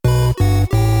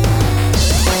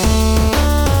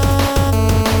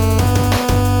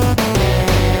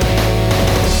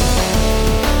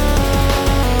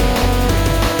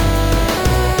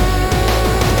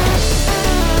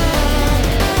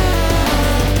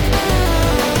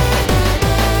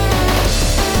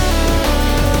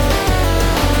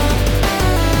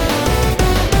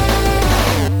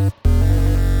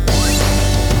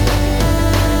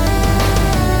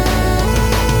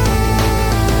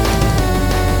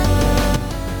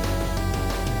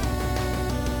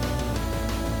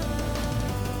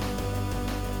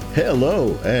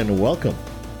Hello and welcome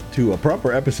to a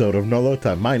proper episode of No Load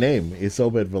Time. My name is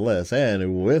Obed Velez,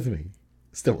 and with me,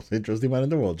 still most interesting man in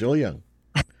the world, Joel Young.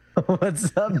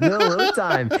 What's up, no load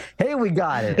time? Hey, we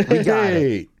got it. We got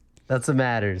it. That's what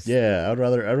matters. Yeah, I'd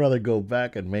rather go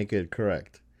back and make it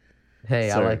correct.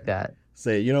 Hey, I Sir, like that.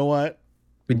 say, you know what?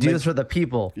 We do this for the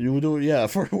people. You do it, yeah.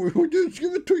 We just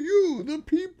give it to you, the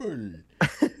people.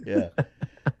 Yeah,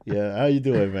 yeah. How you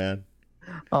doing, man?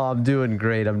 Oh, I'm doing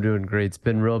great. I'm doing great. It's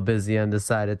been real busy on this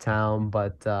side of town,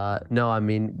 but no, I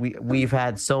mean we've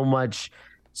had so much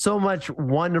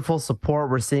wonderful support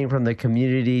we're seeing from the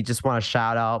community. Just want to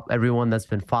shout out everyone that's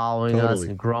been following us Totally.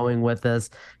 and growing with us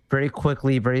very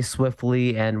quickly, very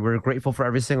swiftly, and we're grateful for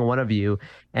every single one of you.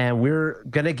 And we're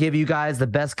gonna give you guys the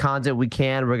best content we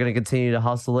can. We're gonna continue to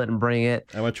hustle it and bring it.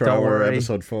 Amateur Don't Hour worry.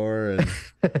 episode 4, and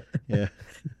yeah.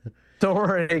 Don't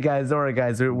worry, guys. Don't worry,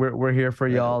 guys. We're here for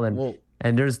y'all, and Well,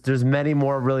 there's many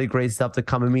more really great stuff to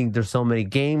come. I mean, there's so many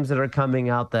games that are coming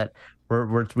out that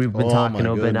we've been oh talking my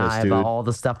open and goodness, I dude. about all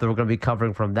the stuff that we're gonna be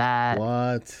covering from that.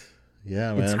 What?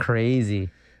 Yeah, It's man. crazy.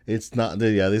 It's not,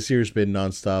 yeah, this year's been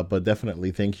nonstop, but definitely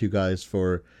thank you guys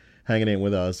for hanging in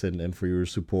with us and for your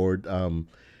support.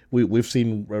 We've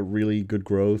seen a really good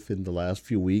growth in the last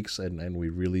few weeks, and we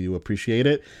really do appreciate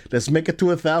it. Let's make it to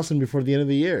 1,000 before the end of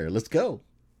the year. Let's go.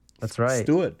 That's Let's right.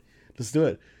 do it. Let's do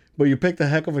it. But you picked a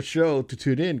heck of a show to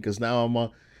tune in, because now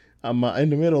I'm in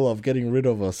the middle of getting rid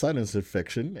of a sinus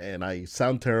infection, and I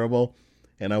sound terrible,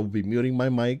 and I will be muting my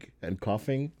mic and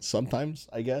coughing sometimes,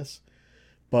 I guess.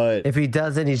 But If he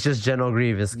doesn't, he's just General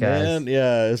Grievous, guys. man,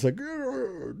 yeah, it's like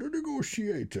the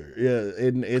negotiator. Yeah,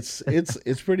 and it's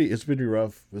pretty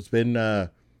rough. It's been I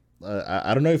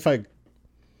don't know if I.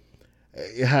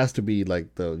 It has to be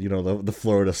like the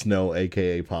Florida snow,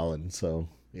 aka pollen. So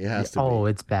it has to Oh,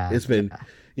 be. it's bad. It's been,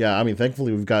 yeah. I mean,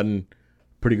 thankfully we've gotten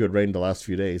pretty good rain the last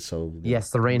few days. So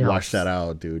Yes, the rain wash helps. that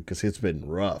out, dude, because it's been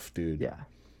rough, dude. Yeah.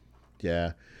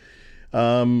 Yeah.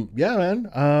 Yeah,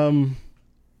 man.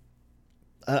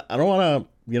 I don't want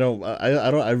to,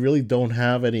 I really don't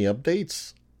have any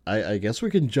updates. I guess we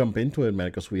can jump into it, man,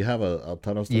 because we have a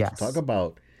ton of stuff Yes. to talk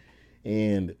about.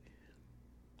 And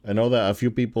I know that a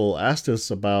few people asked us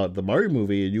about the Mario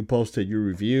movie, and you posted your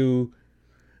review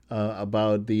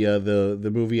about the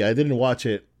movie. I didn't watch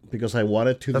it because I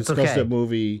wanted to That's discuss okay. the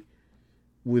movie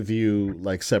with you,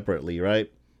 like, separately,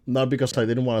 right? Not because I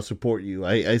didn't want to support you.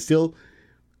 I still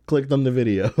clicked on the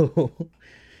video.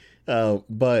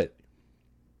 But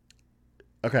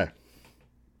okay.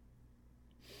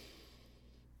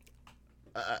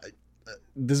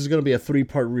 This is going to be a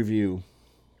 3-part review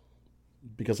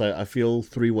because I feel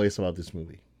 3 ways about this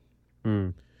movie.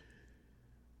 Mm.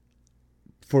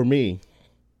 For me,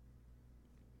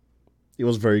 it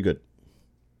was very good.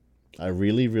 I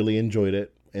really, really enjoyed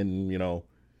it. And,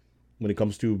 when it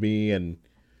comes to me and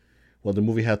what the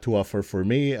movie had to offer, for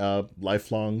me,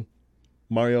 lifelong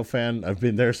Mario fan. I've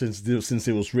been there since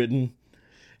it was written.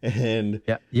 And,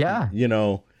 Yeah. Yeah. you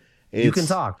can You can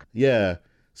talk. Yeah.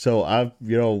 So I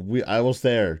was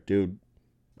there, dude.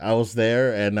 I was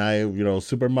there, and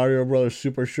Super Mario Brothers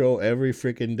Super Show every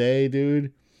freaking day,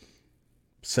 dude.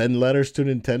 Send letters to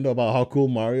Nintendo about how cool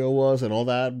Mario was and all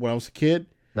that when I was a kid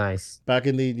Nice. back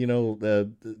in the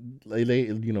late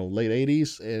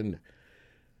 80s, and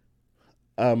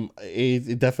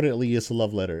it definitely is a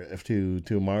love letter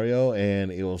to Mario,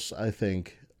 and it was, I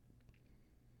think,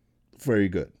 very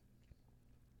good.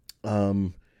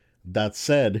 That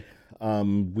said,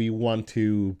 we want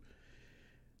to,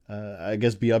 I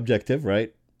guess, be objective,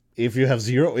 right? If you have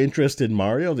zero interest in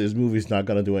Mario, this movie's not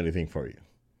gonna do anything for you.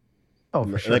 Oh,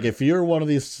 for sure. Like, if you're one of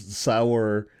these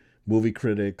sour movie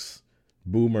critics,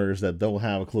 boomers that don't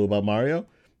have a clue about Mario,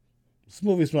 this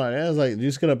movie's not. It's like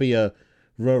just gonna be a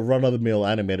run of the mill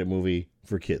animated movie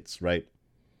for kids, right?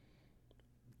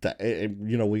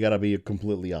 We gotta be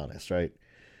completely honest, right,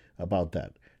 about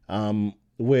that.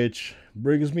 Which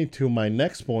brings me to my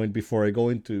next point before I go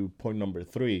into point number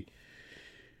 3.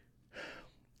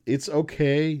 It's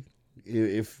okay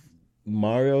if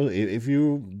Mario, if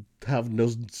you have no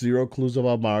zero clues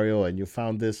about Mario and you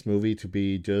found this movie to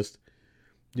be just,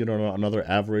 another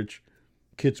average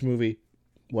kids movie,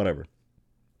 whatever.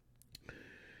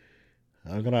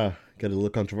 I'm gonna get a little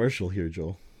controversial here,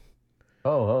 Joel.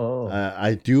 Oh.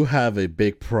 I do have a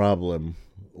big problem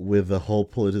with the whole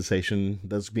politicization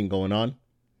that's been going on.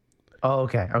 Oh,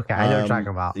 okay. Okay. I know what you're talking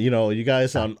about. You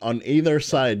guys on either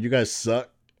side, you guys suck.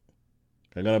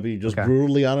 I'm gonna be just Okay.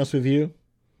 brutally honest with you.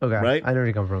 Okay. Right? I know where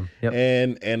you come from.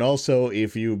 Yep. And also,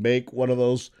 if you make one of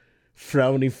those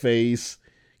frowny face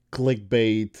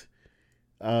clickbait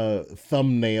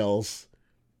thumbnails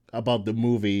about the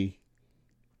movie,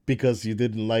 because you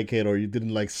didn't like it or you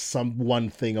didn't like some one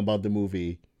thing about the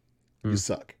movie, you Mm,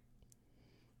 suck.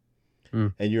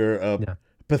 mm, And you're a yeah.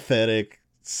 pathetic,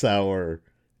 sour,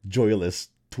 joyless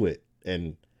twit.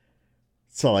 And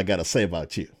that's all I got to say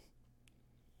about you.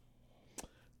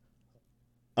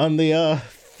 On the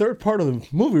third part of the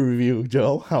movie review,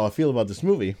 Joe, how I feel about this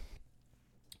movie,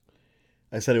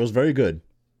 I said it was very good.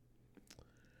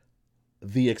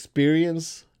 The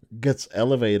experience gets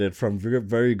elevated from very,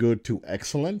 very good to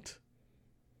excellent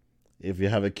if you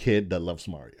have a kid that loves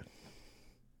Mario.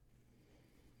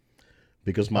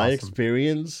 Because my Awesome.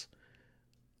 experience,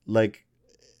 like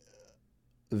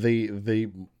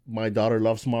the my daughter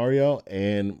loves Mario,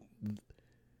 and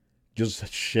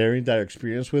just sharing that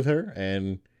experience with her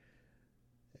and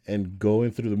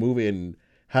going through the movie and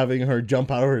having her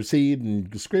jump out of her seat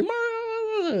and scream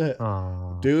Mario,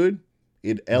 Oh, dude,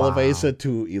 it elevates wow. it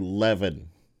to 11,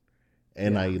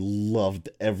 and I Yeah. loved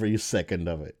every second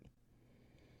of it.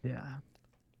 Yeah.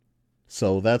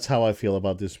 So that's how I feel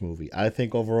about this movie. I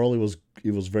think overall it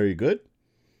was very good.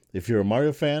 If you're a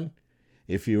Mario fan,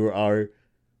 if you are,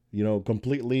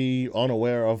 completely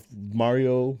unaware of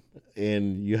Mario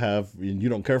and you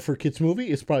don't care for kids movie,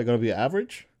 it's probably going to be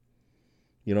average.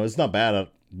 It's not bad.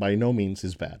 By no means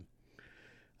is bad.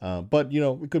 But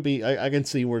it could be. I can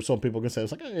see where some people can say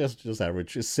it's like, it's just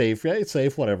average. It's safe. Yeah, it's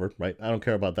safe. Whatever. Right. I don't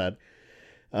care about that.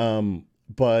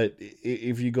 But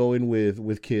if you go in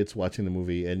with kids watching the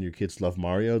movie and your kids love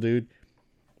Mario, dude,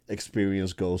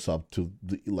 experience goes up to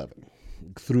the 11,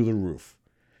 through the roof.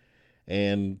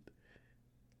 And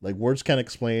like words can't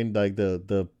explain like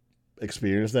the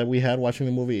experience that we had watching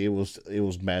the movie. It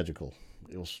was magical.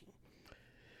 It was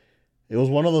it was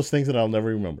one of those things that I'll never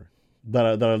remember. That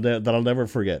I'll never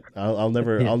forget. Yeah. I'll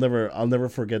never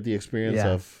forget the experience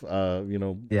Yeah. of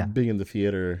Yeah. being in the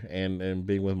theater and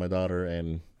being with my daughter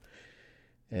and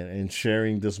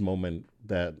sharing this moment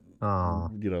that Oh,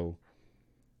 you know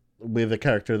with a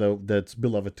character that's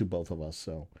beloved to both of us.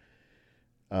 So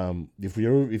if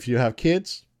you have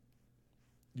kids,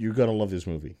 you're gonna love this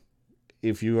movie.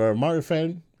 If you are a Mario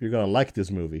fan, you're gonna like this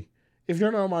movie. If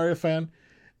you're not a Mario fan,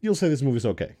 you'll say this movie's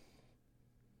okay.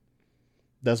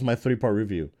 That's my 3-part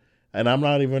review, and I'm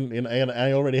not even. And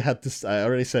I already had to. I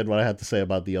already said what I had to say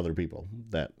about the other people.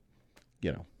 That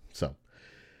So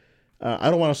I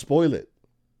don't want to spoil it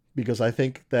because I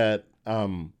think that a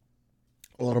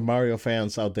lot of Mario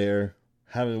fans out there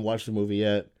haven't watched the movie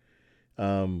yet,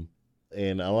 um,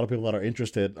 and a lot of people that are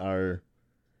interested are,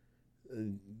 uh,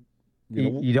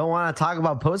 you don't want to talk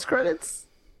about post credits?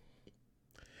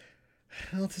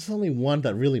 well, there's only one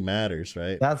that really matters,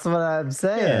 right? That's what I'm Yeah,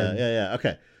 saying. yeah, yeah.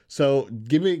 Okay, so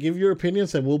give your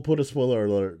opinions, and we'll put a spoiler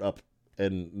alert up,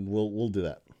 and we'll do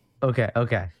that. Okay,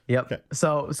 okay. Yep. Okay.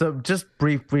 So just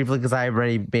briefly because I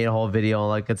already made a whole video and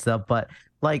all that good stuff, but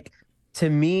like to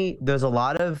me, there's a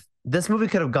lot of this movie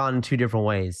could have gone two different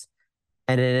ways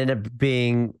and it ended up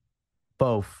being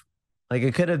both. Like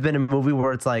it could have been a movie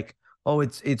where it's like, oh,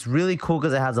 it's really cool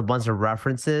because it has a bunch of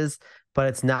references, but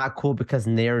it's not cool because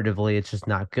narratively it's just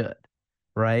not good.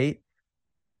 Right?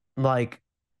 Like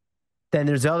then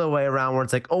there's the other way around where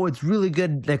it's like, oh, it's really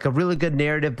good, like a really good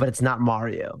narrative, but it's not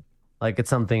Mario. Like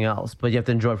it's something else, but you have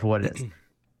to enjoy it for what it is.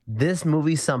 This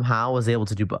movie somehow was able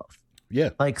to do both. Yeah.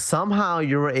 Like somehow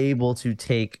you were able to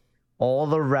take all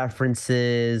the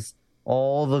references,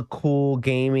 all the cool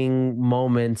gaming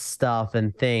moments, stuff,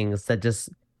 and things that just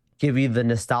give you the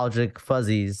nostalgic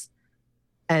fuzzies.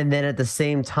 And then at the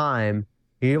same time,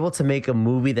 you're able to make a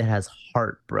movie that has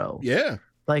heart, bro. Yeah.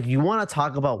 Like you want to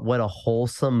talk about what a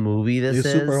wholesome movie this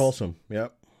It's super is. wholesome.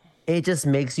 Yep. It just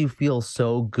makes you feel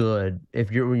so good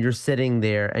if you're when you're sitting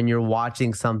there and you're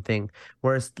watching something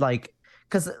where it's like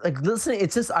because like listen,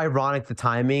 it's just ironic the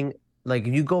timing. Like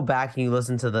if you go back and you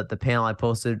listen to the panel I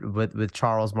posted with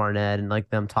Charles Martinet and like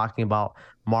them talking about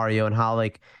Mario and how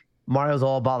like Mario's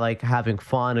all about like having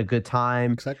fun, a good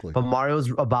time, Exactly. but Mario's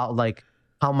about like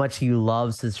how much he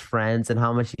loves his friends and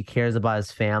how much he cares about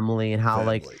his family and how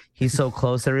like Family. he's so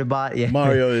close to everybody. Yeah,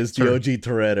 Mario is the OG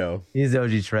Toretto. he's the OG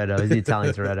Toretto. He's the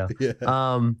Italian Toretto.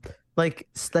 Yeah. Like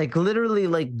literally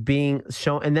like being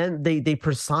shown, and then they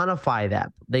personify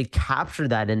that. They capture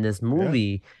that in this Yeah.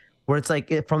 movie, where it's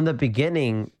like from the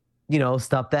beginning,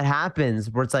 stuff that happens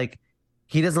where it's like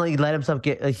he doesn't like let himself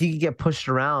get like he can get pushed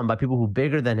around by people who are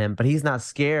bigger than him, but he's not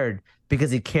scared because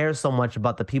he cares so much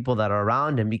about the people that are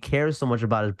around him. He cares so much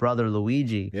about his brother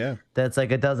Luigi Yeah. that's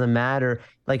like it doesn't matter.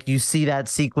 Like you see that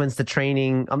sequence, the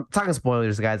training. I'm talking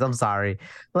spoilers, guys. I'm sorry.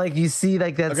 Like you see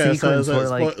like that Okay. So, sequence where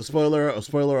like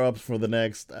spoiler up for the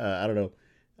next I don't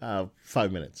know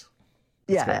 5 minutes.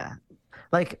 Let's go. yeah.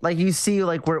 like you see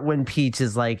like when Peach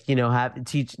is like, you know,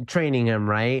 training him,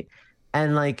 right?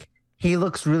 And like he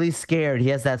looks really scared. He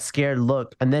has that scared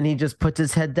look, and then he just puts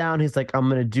his head down. He's like, I'm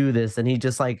gonna do this, and he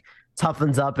just like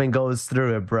toughens up and goes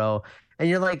through it, bro. And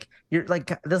you're like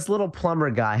this little plumber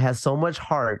guy has so much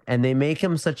heart, and they make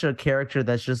him such a character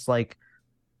that's just like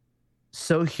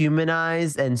so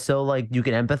humanized and so like you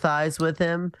can empathize with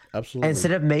him. And Absolutely.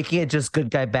 instead of making it just good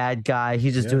guy, bad guy,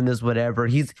 he's just Yeah. doing this whatever.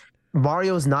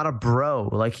 Mario's not a bro.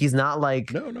 Like he's not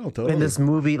like No, no, in totally. this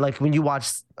movie, like when you watch,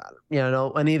 you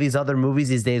know, any of these other movies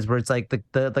these days, where it's like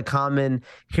the common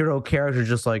hero character,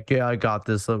 just like, yeah, I got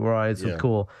this, like, right, so Yeah.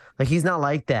 cool. Like he's not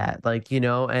like that, like, you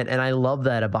know, and I love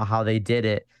that about how they did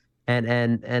it,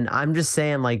 and I'm just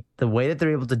saying, like the way that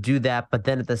they're able to do that, but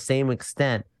then at the same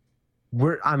extent,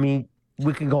 I mean,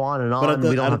 we can go on and But on.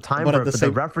 We don't have time but for it, but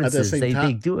the references, time,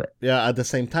 they do it yeah, at the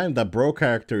same time, that bro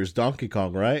character is Donkey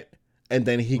Kong, right?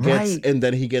 right, And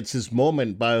then he gets his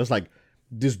moment by, it's like,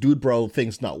 this dude bro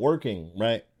thing's not working,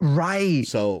 right? right.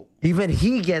 So Even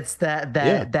he gets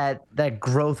yeah, that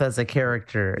growth as a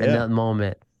character in yeah, that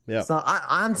moment. yeah. So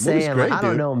I'm The movie's saying, like, great, I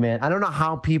don't dude. know, man. I don't know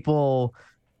how people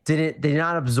they're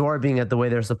not absorbing it the way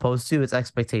they're supposed to. It's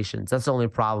expectations. That's the only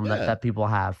problem Yeah, that people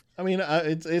have. I mean,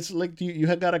 it's like you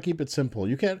have got to keep it simple.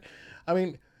 You can't, I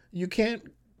mean, you can't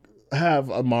have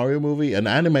a Mario movie, an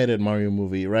animated Mario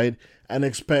movie, right, and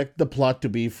expect the plot to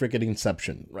be freaking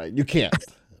Inception, right? You can't,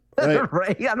 right?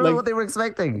 Right? I don't know Like, what they were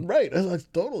expecting. right? It's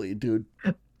like, totally, dude.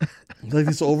 Like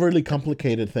this overly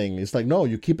complicated thing. It's like, no,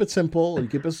 you keep it simple, you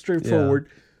keep it Yeah. straightforward.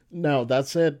 Now that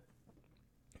said,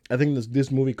 I think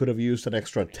this movie could have used an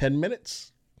extra 10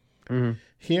 minutes Hmm.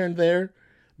 here and there,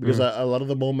 because Hmm. a lot of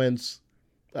the moments,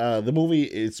 the movie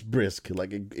is brisk,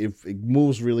 like it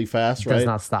moves really fast, Does right?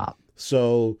 not stop.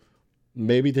 So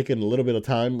maybe taking a little bit of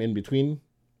time in between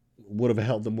would have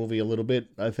helped the movie a little bit,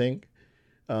 I think.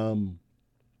 Um,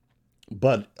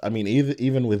 but I mean,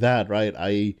 even with that, right?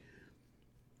 I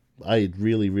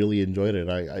really really enjoyed it.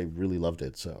 I really loved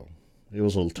it. So it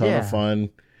was a ton of Yeah. fun.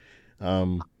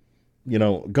 Um, you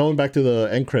know, going back to the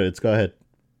end credits. Go ahead.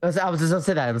 I was just gonna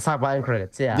say that. Let's talk about end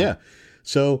credits. Yeah. Yeah.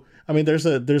 So I mean, there's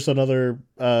another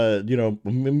you know,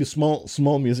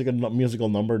 small musical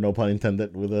number, no pun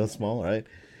intended, with a small, right?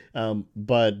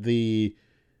 But the,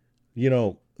 you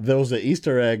know, there was an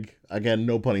Easter egg, again,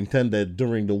 no pun intended,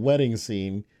 during the wedding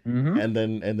scene, Hmm. and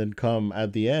then come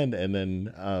at the end, and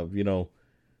then you know,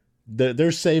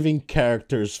 they're saving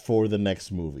characters for the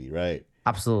next movie, right?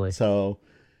 Absolutely. So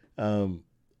um,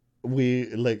 we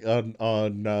like on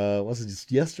was it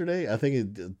just yesterday? I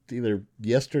think either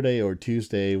yesterday or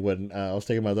Tuesday, when I was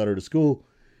taking my daughter to school,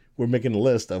 we're making a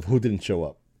list of who didn't show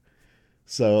up.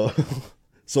 So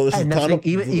so there's And that's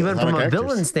even ton of from a villain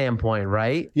characters. standpoint,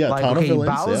 right? Yeah, a Like, ton of okay,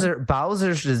 villains. Yeah, Bowser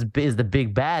is the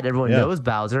big bad. Everyone yeah, knows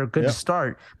Bowser. Good yeah,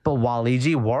 start. But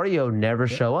Waluigi, Wario never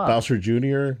yeah. show up. Bowser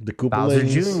Jr., the Bowser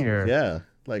Koopalings. Jr. Yeah,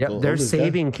 like Yep, all they're these guys.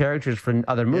 saving characters for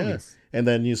other Yeah, movies. and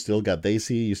then you still got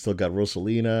Daisy, you still got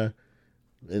Rosalina,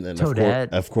 and then Toadette.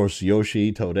 of course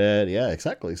Yoshi, Toadette. Yeah,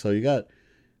 exactly. So you got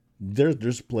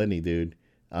there's plenty, dude.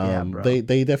 Yeah, bro.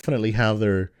 They definitely have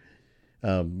their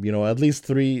you know, at least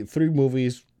three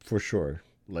movies for sure.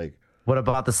 Like What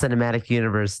about the cinematic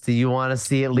universe? Do you want to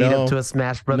see it lead up no, to a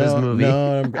Smash Brothers movie?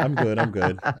 no, I'm good. I'm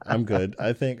good. I'm good.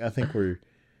 I think we're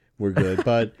good.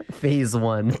 But Phase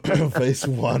one. phase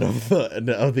one of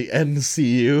the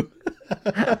NCU.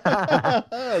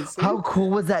 See? How cool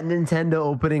was that Nintendo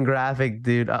opening graphic,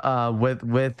 dude?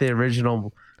 With the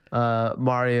original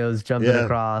Mario's jumping Yeah.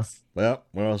 across. Well,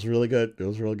 it was really good. It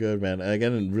was really good, man.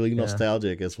 Again, really Yeah.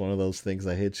 nostalgic. It's one of those things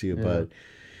that hits you. Yeah.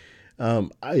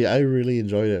 But I really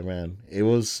enjoyed it, man. It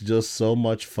was just so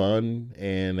much fun,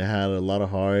 and it had a lot of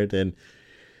heart. And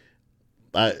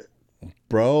I,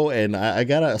 bro, and I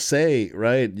gotta say,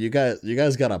 right, you guys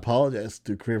gotta apologize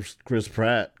to Chris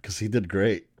Pratt, because he did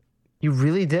great. You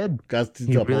really did. Got to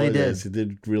You really apologize. did. He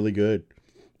did really good,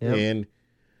 Yep. and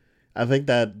I think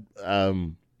that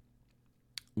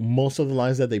most of the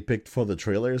lines that they picked for the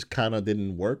trailers kind of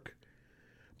didn't work.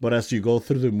 But as you go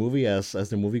through the movie, as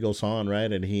the movie goes on,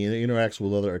 right, and he interacts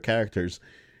with other characters,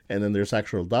 and then there's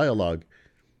actual dialogue,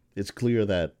 it's clear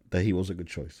that he was a good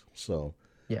choice. So,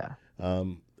 Yeah.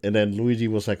 and then Luigi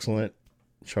was excellent.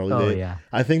 Charlie Oh did. yeah.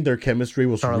 I think their chemistry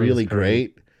was Charlie was really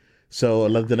great. great. So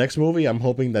like the next movie, I'm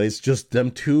hoping that it's just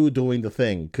them two doing the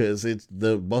thing, because it's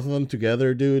the both of them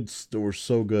together, dudes. They were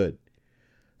so good.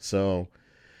 So,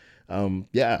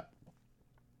 yeah,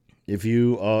 if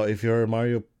you're a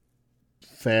Mario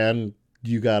fan,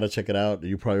 you gotta check it out.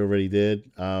 You probably already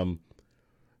did.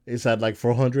 It's at like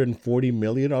 440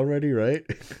 million already, right?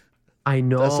 I As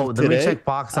know. of Let me today, check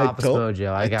Box Office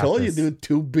Mojo. I I got told you, this. dude,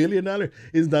 $2 billion.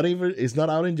 It's not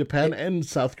out in Japan It, and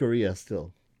South Korea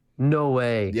still. no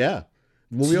way. Yeah.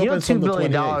 The movie So, you know, opens on $2 the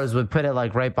billion 28th. would put it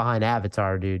like right behind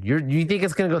Avatar, dude. You think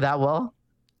it's gonna go that well?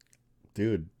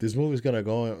 Dude, this movie's gonna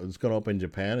go. It's gonna open in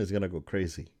Japan. It's gonna go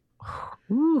crazy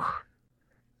Whew.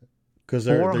 because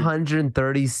they're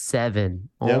 437.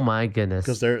 Oh yep. my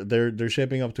Because goodness. they're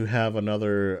shaping up to have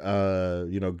another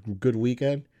good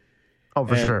weekend, Oh,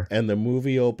 for sure. and the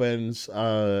movie opens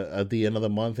at the end of the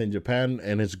month in Japan,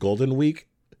 and it's Golden Week,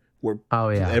 where Oh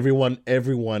yeah. everyone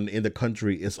in the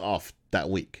country is off that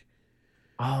week.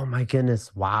 Oh my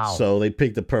goodness. Wow. So they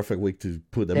picked the perfect week to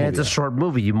put the And it's movie a out. short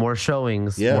movie. You more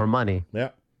showings, Yeah, more money. yeah.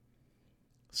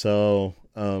 So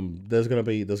there's gonna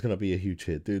be a huge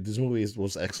hit, dude. This movie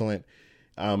was excellent.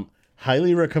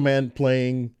 Highly recommend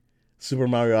playing Super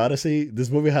Mario Odyssey.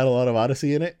 This movie had a lot of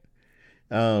Odyssey in it.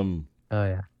 Um, Oh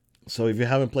yeah. so if you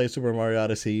haven't played Super Mario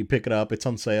Odyssey, pick it up. It's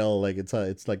on sale. Like it's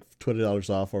like $20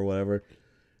 off or whatever.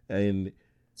 And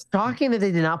It's shocking that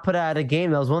they did not put out a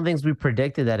game. That was one of the things we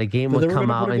predicted, that a game but they would were come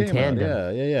gonna put out a in game out. tandem.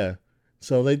 Yeah, yeah, yeah.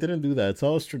 So they didn't do that.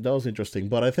 So that was interesting.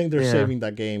 But I think they're Yeah. saving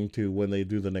that game to when they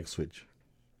do the next Switch.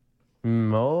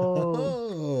 Oh,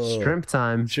 Oh, shrimp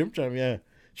time. shrimp time, yeah,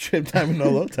 shrimp time and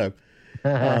no load time.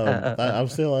 I'm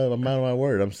a man of my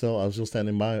word. I'm still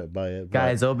standing by it. But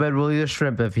Guys, Obed will eat a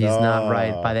shrimp if he's not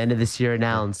right by the end of this year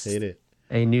announced hate it.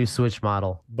 a new Switch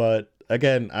model. But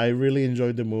again, I really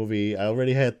enjoyed the movie. I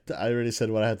already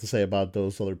said what I had to say about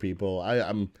those other people.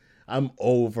 I'm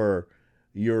over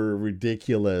your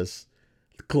ridiculous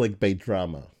clickbait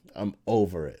drama. I'm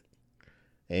over it.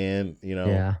 And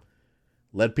Yeah.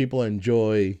 let people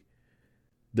enjoy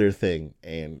their thing,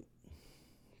 and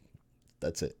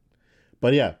that's it.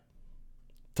 But yeah,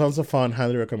 tons of fun.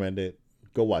 Highly recommend it.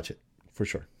 Go watch it for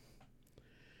sure.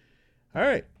 All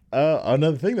right.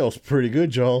 Another thing that was pretty good,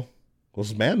 Joel,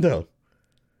 was Mando.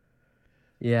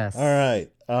 Yes. All right.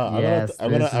 Yes. This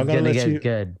is gonna let get you.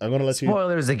 good. I'm gonna let you.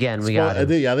 Spoilers again. We got it.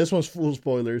 Yeah, this one's full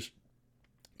spoilers.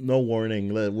 No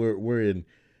warning. We're in.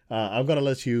 I'm gonna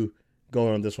let you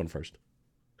go on this one first.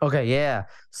 Okay, yeah.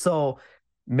 So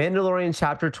Mandalorian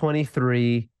chapter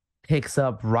 23 picks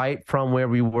up right from where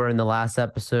we were in the last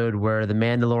episode, where the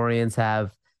Mandalorians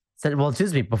have said, well,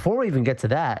 excuse me, before we even get to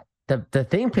that, the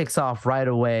thing picks off right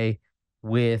away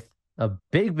with a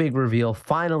big reveal.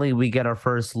 Finally, we get our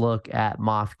first look at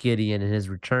Moff Gideon and his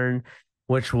return,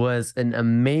 which was an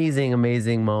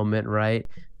amazing moment, right?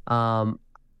 Um,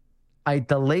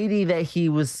 the lady that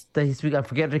I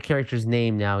forget the character's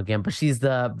name now again, but she's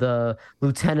the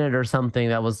lieutenant or something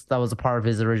that was a part of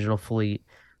his original fleet.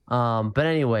 But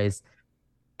anyways,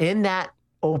 in that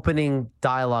opening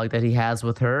dialogue that he has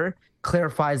with her,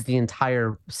 clarifies the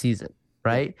entire season,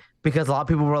 right? Because a lot of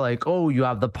people were like, "Oh, you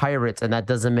have the pirates," and that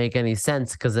doesn't make any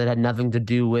sense because it had nothing to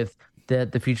do with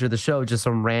the future of the show, just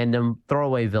some random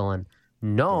throwaway villain.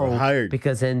 No, Hired.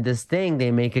 because in this thing they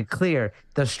make it clear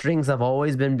the strings have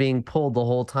always been being pulled the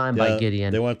whole time by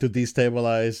Gideon. They want to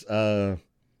destabilize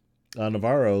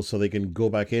Navarro so they can go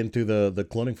back into the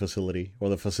cloning facility or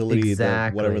the facility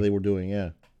that whatever they were doing. Yeah.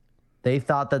 They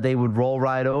thought that they would roll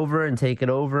right over and take it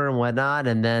over and whatnot,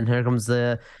 and then here comes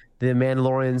the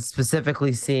Mandalorians,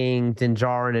 specifically seeing Din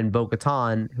Djarin and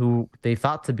Bo-Katan, who they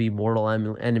thought to be mortal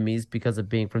enemies because of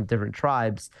being from different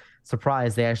tribes.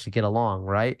 Surprised they actually get along,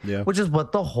 right? Yeah. Which is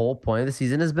what the whole point of the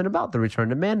season has been about: the return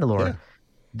to Mandalore. Yeah.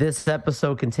 This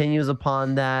episode continues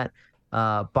upon that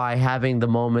by having the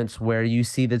moments where you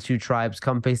see the two tribes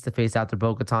come face to face after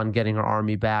Bo-Katan getting her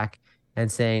army back and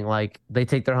saying, like, they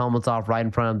take their helmets off right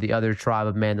in front of the other tribe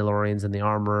of Mandalorians and the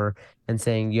armorer and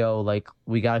saying, yo, like,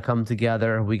 we got to come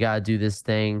together. We got to do this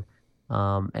thing.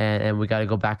 And we got to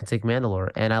go back and take Mandalore.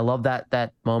 And I love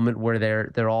that moment where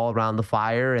they're all around the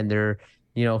fire and they're,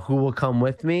 who will come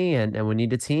with me? And we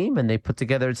need a team. And they put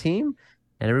together a team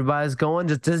and everybody's going.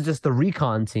 This is just the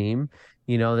recon team,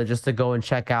 that just to go and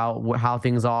check out how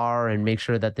things are and make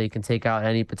sure that they can take out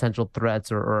any potential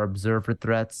threats or observe for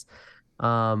threats.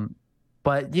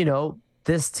 But,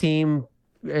 this team,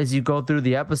 as you go through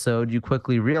the episode, you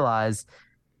quickly realize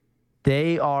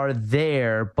they are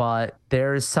there, but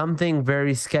there's something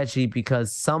very sketchy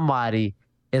because somebody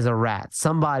is a rat.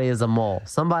 Somebody is a mole.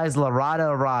 Somebody's Larada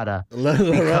Arada.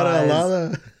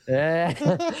 Larada.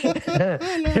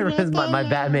 It was my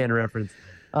Batman reference.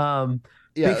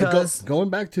 Yeah, because going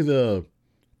back to the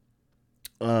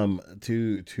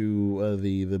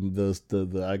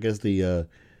the I guess the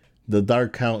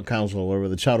Dark Council, or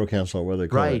the Shadow Council, whatever they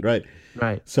call it, right?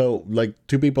 Right. So, like,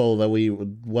 two people that we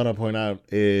want to point out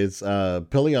is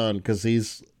Pelion, because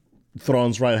he's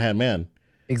Thrawn's right hand man.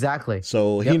 Exactly.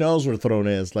 So he knows where Thrawn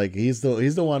is. Like, he's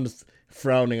the one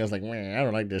frowning. I was like, man, I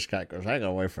don't like this guy because I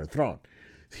gotta wait for Thrawn.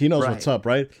 He knows Right. what's up,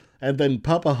 right? And then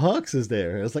Papa Hux is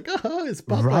there. It's like, oh, it's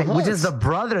Papa Right, Hux. which is the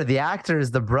brother. The actor is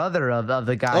the brother of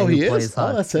the guy Oh, who he plays is. Oh,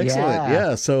 Hux. that's excellent.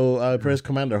 Yeah. So plays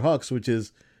Commander Hux, which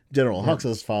is General Yep.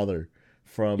 Hux's father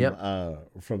from Yep. the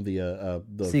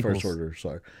Sequels. First Order.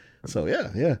 Sorry. So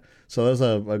yeah. So that's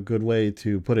a good way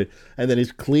to put it. And then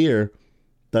it's clear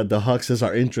that the Huxes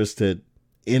are interested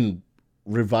in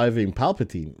reviving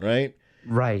Palpatine, right?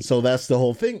 Right. So that's the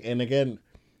whole thing. And again,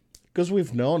 because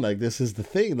we've known like this is the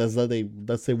thing that's they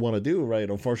want to do, right?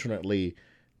 Unfortunately,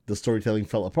 the storytelling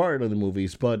fell apart in the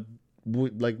movies, but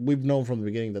we've known from the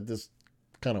beginning that this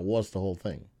kind of was the whole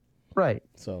thing. Right.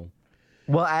 So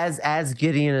Well, as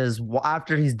Gideon is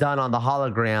after he's done on the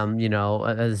hologram,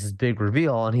 as his big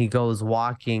reveal, and he goes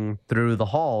walking through the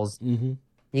halls, you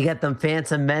get them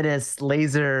Phantom Menace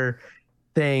laser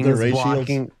things The ray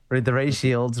blocking the ray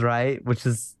shields, right? Which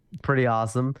is pretty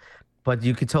awesome. But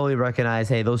you could totally recognize,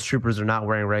 hey, those troopers are not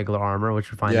wearing regular armor,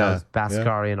 which we find out is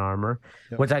Beskarian armor,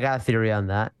 which I got a theory on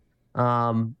that.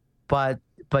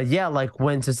 But yeah, like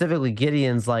when specifically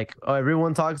Gideon's like, oh,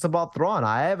 everyone talks about Thrawn.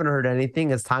 I haven't heard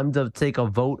anything. It's time to take a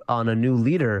vote on a new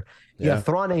leader. Yeah,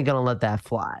 Thrawn ain't gonna let that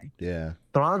fly. yeah,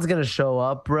 Thrawn's gonna show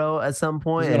up, bro, at some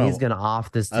point, and he's gonna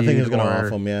off this dude. I think he's gonna off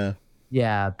him. Yeah.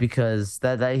 Yeah, because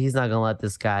that he's not gonna let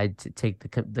this guy take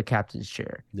the captain's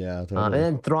chair. Yeah, totally. And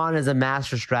then Thrawn is a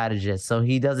master strategist, so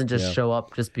he doesn't just show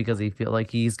up just because he feel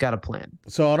like he's got a plan.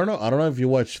 So I don't know if you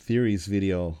watched Theory's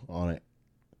video on it.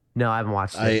 No, I haven't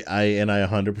watched it. I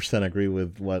 100% agree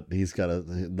with what he's got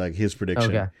like his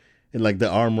prediction. Okay. And like the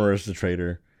armor is the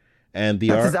traitor, and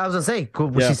I was gonna say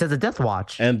she says the Death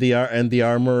Watch, and the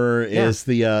armor is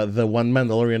the one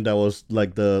Mandalorian that was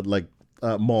like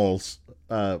Maul's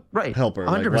helper,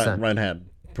 100%, like right hand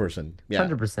person. Yeah,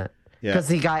 100%. Because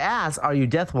the guy asks, "Are you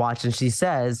Death Watch?" and she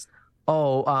says,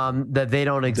 "Oh, that they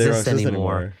don't exist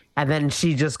anymore." And then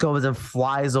she just goes and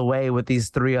flies away with these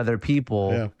 3 other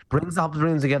people, brings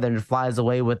them together and flies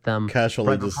away with them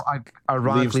casually,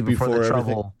 ironically before the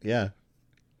trouble. Yeah,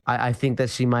 I think that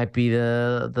she might be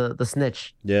the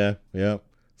snitch. Yeah.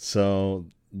 So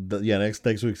next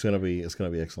week's gonna be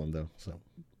excellent though. So.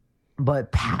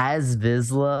 But Paz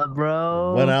Vizsla,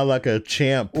 bro, went out like a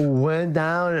champ. Went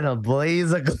down in a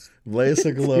blaze of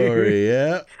glory.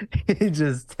 Yeah, he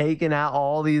just taking out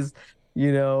all these,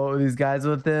 these guys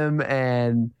with him,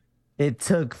 and it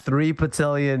took 3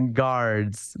 battalion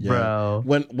guards, bro.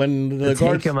 When the guards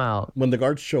take him out, when the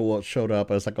guards showed up,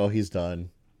 I was like, oh, he's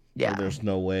done. Yeah, there's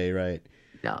no way, right?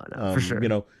 No, for sure.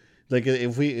 Like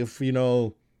if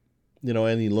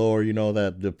any lore,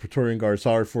 that the Praetorian Guards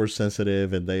are force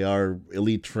sensitive and they are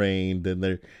elite trained and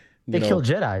they kill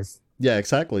Jedis. Yeah,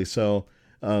 exactly. So,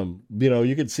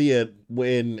 you could see it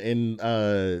when in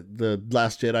the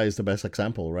Last Jedi is the best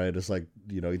example, right? It's like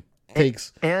it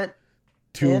takes and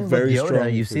 2 very Yoda, strong.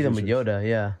 You see them with Yoda,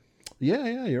 yeah.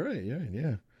 Yeah, you're right.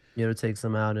 Yeah. Yoda takes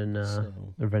them out in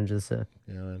Revenge of the Sith.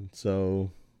 Yeah, and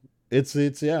so it's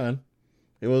man.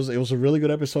 It was a really good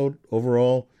episode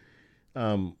overall.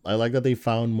 I like that they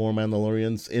found more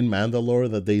Mandalorians in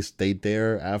Mandalore, that they stayed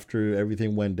there after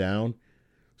everything went down.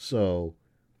 So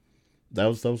that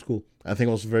was cool. I think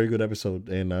it was a very good episode,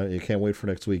 and I can't wait for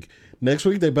next week. Next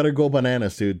week they better go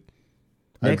bananas, dude.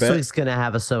 Next week's gonna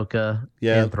have Ahsoka.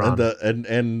 Yeah,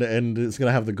 and it's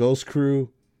gonna have the Ghost Crew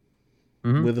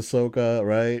with Ahsoka,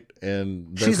 right?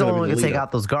 And she's the only one gonna take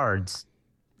out those guards.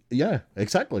 Yeah,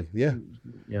 exactly. Yeah,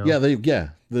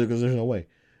 because there's no way.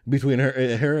 Between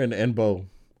her and Bo.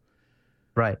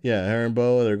 Right. Yeah, her and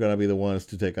Bo, they're going to be the ones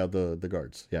to take out the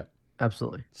guards. Yeah.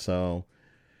 Absolutely. So,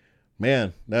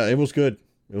 man, it was good.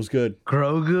 It was good.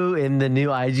 Grogu in the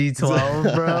new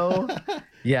IG-12, bro.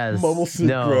 Yes. Mobile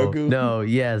suit Grogu. No,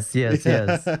 yes.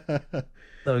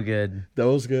 So good. That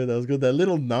was good. That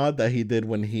little nod that he did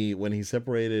when he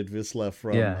separated Vizsla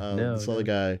from this other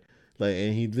guy. Like,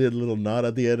 and he did a little nod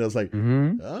at the end. I was like,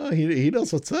 oh, he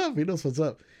knows what's up. He knows what's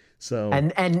up. So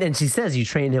and she says you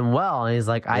trained him well, and he's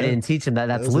like, I didn't teach him that.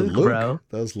 That's Luke, bro.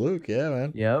 That was Luke. Yeah,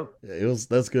 man. Yep.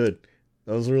 That's good.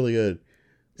 That was really good.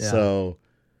 Yeah. So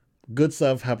good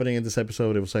stuff happening in this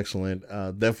episode. It was excellent.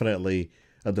 Definitely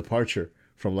a departure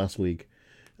from last week.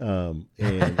 And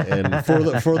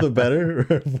for the better,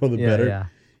 better. Yeah.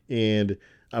 And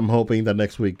I'm hoping that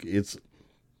next week it's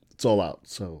all out.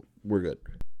 So we're good.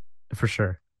 For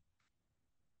sure.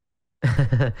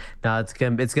 No, it's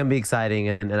gonna be exciting,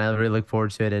 and I really look forward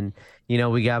to it. And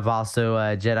we have also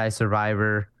Jedi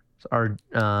Survivor,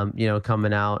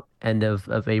 coming out end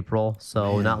of April.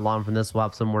 So not long from this, we'll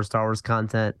have some more Star Wars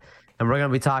content, and we're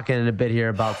gonna be talking in a bit here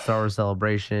about Star Wars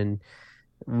Celebration.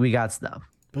 We got stuff,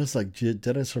 but it's like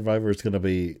Jedi Survivor is gonna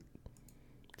be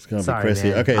It's gonna be Sorry,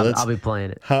 crazy. man. Okay, I'll be playing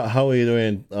it. How are you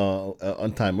doing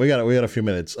on time? We got a few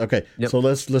minutes. Okay, Yep. so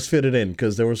let's fit it in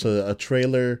because there was a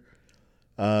trailer,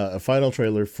 a final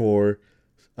trailer for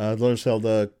Legend of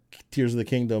Zelda: Tears of the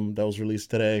Kingdom that was released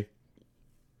today.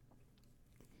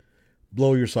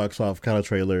 Blow your socks off kind of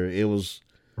trailer. It was.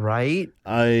 Right?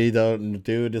 I don't,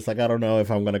 dude. It's like I don't know if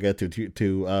I'm gonna get to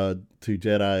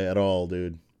Jedi at all,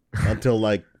 dude, until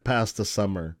like past the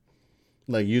summer.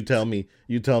 Like you tell me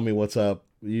what's up.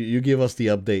 You give us the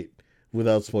update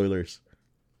without spoilers.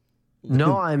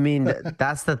 No, I mean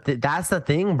that's the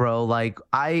thing, bro. Like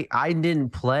I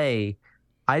did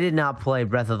not play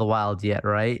Breath of the Wild yet,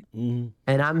 right? Mm-hmm.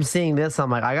 And I'm seeing this. I'm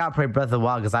like, I gotta play Breath of the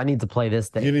Wild because I need to play this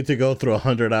thing. You need to go through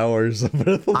 100 hours.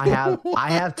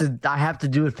 I have to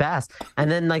do it fast.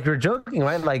 And then like you're joking,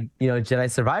 right? Like,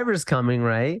 Jedi Survivor's coming,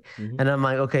 right? Mm-hmm. And I'm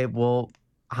like, okay, well,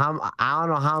 I don't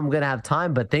know how I'm gonna have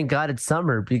time, but thank God it's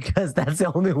summer because that's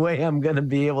the only way I'm gonna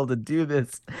be able to do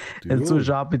this and switch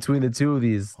off between the two of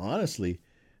these. Honestly,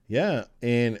 yeah,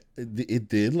 and it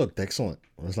did look excellent.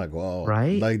 I was like, wow,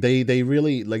 right? Like they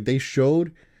really like they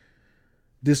showed.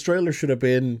 This trailer should have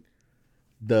been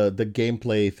the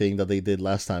gameplay thing that they did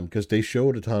last time because they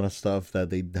showed a ton of stuff that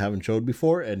they haven't showed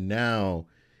before, and now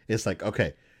it's like,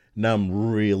 okay, now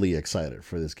I'm really excited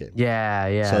for this game. Yeah,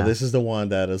 yeah. So this is the one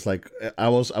that is like I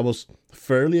was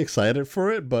fairly excited for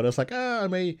it, but it's like I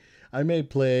may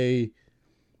play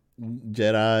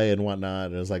Jedi and whatnot.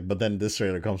 And it's like, but then this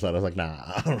trailer comes out. I was like, nah,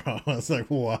 I don't know. I was like,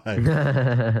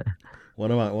 why?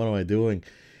 What am I doing?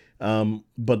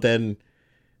 But then,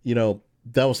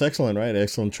 that was excellent, right?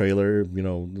 Excellent trailer.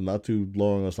 Not too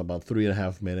long. It was about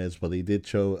 3.5 minutes, but they did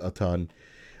show a ton.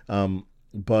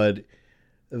 But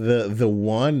the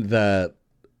one that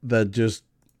just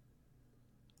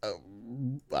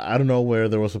I don't know where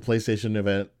there was a PlayStation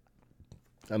event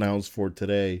announced for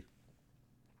today.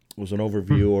 It was an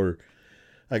overview or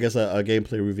I guess a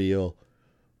gameplay reveal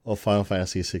of Final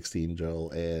Fantasy 16,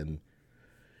 Joel, and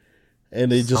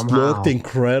it just looked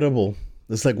incredible.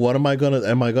 It's like, am I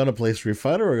gonna play Street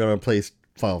Fighter or gonna play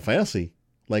Final Fantasy?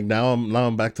 Like now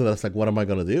I'm back to that. It's like, what am I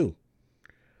gonna do?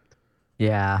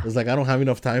 Yeah. It's like I don't have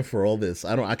enough time for all this.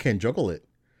 I can't juggle it.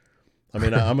 I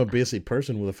mean, I'm a busy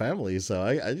person with a family, so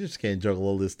I just can't juggle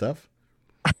all this stuff.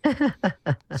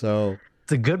 So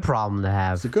it's a good problem to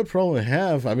have. It's a good problem to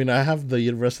have. I mean, I have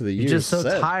the rest of the year. You're just so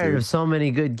tired of so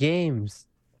many good games.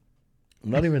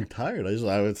 I'm not even tired.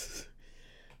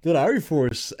 Dude,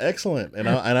 RE4 is excellent, and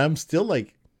I'm still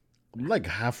like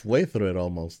halfway through it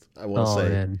almost. I want to say.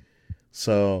 Man.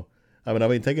 So I mean, I've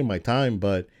been taking my time,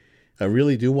 but I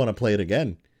really do want to play it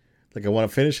again. Like I want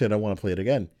to finish it. I want to play it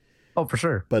again. Oh, for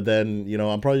sure. But then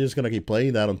I'm probably just gonna keep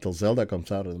playing that until Zelda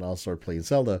comes out, and then I'll start playing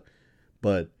Zelda.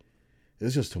 But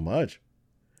it's just too much.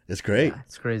 It's great. Yeah,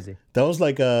 it's crazy. That was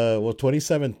like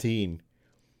 2017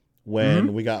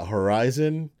 when we got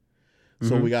Horizon.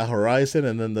 So we got Horizon,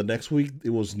 and then the next week it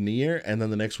was Nier, and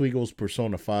then the next week it was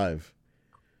Persona 5.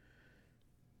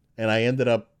 And I ended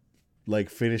up like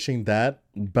finishing that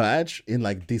batch in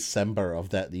like December of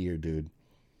that year, dude.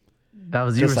 That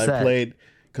was your set.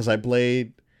 Because I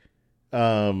played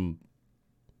Horizon,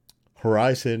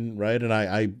 right? And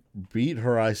I beat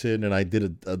Horizon, and I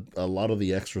did a lot of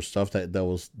the extra stuff that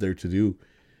was there to do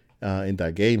in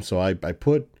that game. So I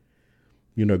put,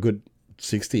 a good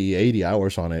 60, 80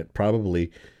 hours on it, probably.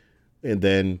 And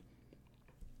then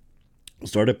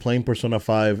started playing Persona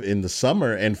 5 in the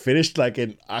summer and finished like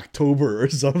in October or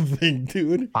something,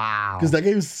 dude. Wow. Because that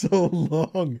game is so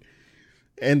long.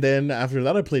 And then after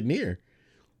that, I played Nier,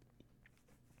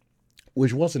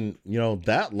 which wasn't,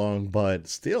 that long, but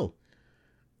still.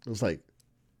 It was like,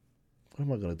 what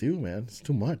am I going to do, man? It's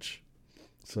too much.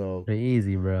 So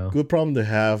easy, bro. Good problem to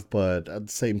have, but at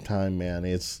the same time, man,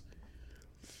 it's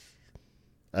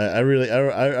I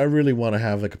really want to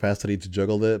have the capacity to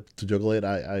juggle it.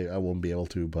 I won't be able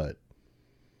to, but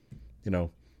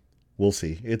we'll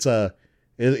see. It's a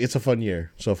fun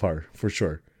year so far, for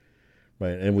sure.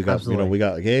 Right. And we got Absolutely. We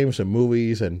got games and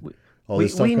movies and all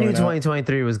this stuff. We knew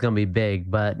 2023 was going to be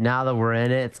big, but now that we're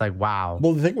in it, it's like, wow.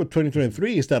 Well, the thing with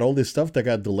 2023 is that all this stuff that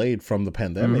got delayed from the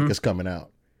pandemic is coming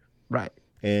out. Right.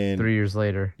 And 3 years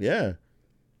later. Yeah.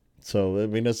 So I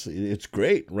mean it's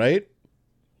great, right?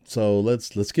 So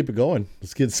let's keep it going.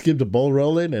 Let's keep the ball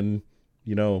rolling, and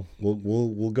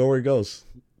we'll go where it goes.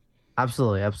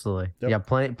 Absolutely. Yep. Yeah,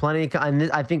 plenty. And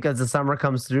I think as the summer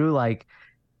comes through, like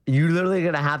you're literally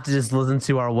gonna have to just listen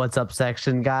to our "What's Up"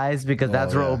 section, guys, because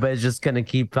that's where Obed's just gonna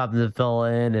keep having to fill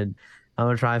in, and I'm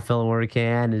gonna try and fill in where we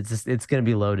can. It's gonna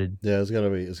be loaded. Yeah, it's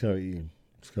gonna be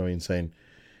insane.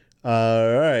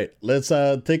 All right, let's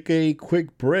take a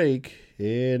quick break,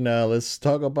 And let's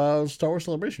talk about Star Wars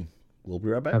Celebration. We'll be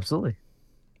right back. Absolutely.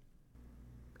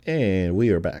 And we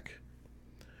are back.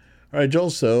 All right, Joel.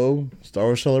 So Star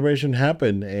Wars Celebration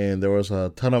happened, and there was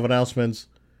a ton of announcements: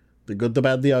 the good, the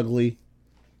bad, the ugly.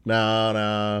 No,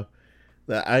 no.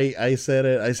 I said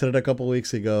it. I said it a couple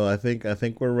weeks ago. I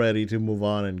think we're ready to move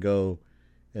on and go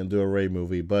and do a Rey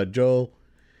movie. But Joel,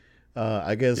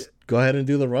 I guess go ahead and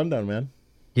do the rundown, man.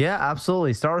 Yeah,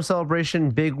 absolutely. Star Wars Celebration,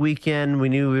 big weekend. We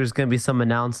knew there was going to be some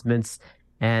announcements,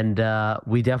 and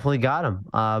we definitely got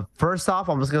them. First off,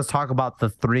 I'm just going to talk about the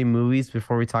three movies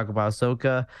before we talk about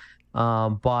Ahsoka.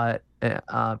 But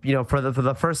for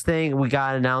the first thing we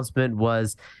got an announcement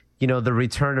was, the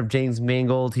return of James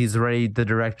Mangold. He's already the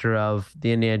director of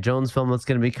the Indiana Jones film that's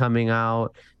going to be coming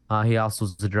out. He also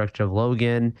is the director of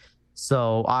Logan.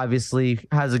 So obviously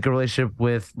has a good relationship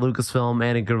with Lucasfilm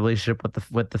and a good relationship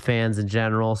with the fans in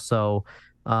general. So,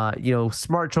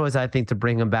 smart choice, I think, to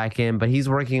bring him back in. But he's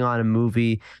working on a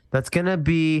movie that's gonna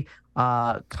be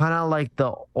kind of like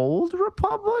the Old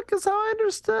Republic, is how I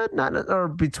understood, not or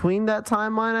between that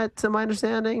timeline, to my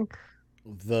understanding.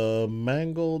 The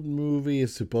Mangold movie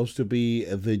is supposed to be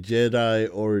the Jedi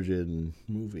origin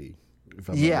movie. If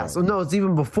I'm not So wrong. no, it's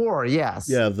even before. Yes.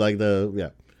 Yeah, like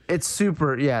the. It's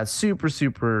super,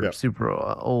 super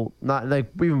old. Not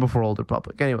like even before Old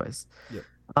Republic. Anyways,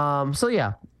 so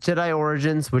yeah, Jedi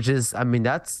Origins, which is, I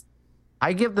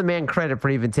give the man credit for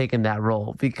even taking that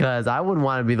role, because I wouldn't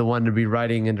want to be the one to be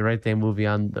writing and directing a movie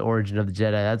on the origin of the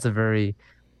Jedi. That's a very,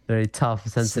 very tough,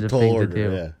 sensitive thing to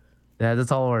do. Yeah. Yeah, that's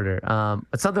a tall order.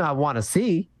 It's something I want to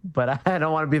see, but I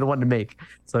don't want to be the one to make.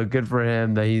 So good for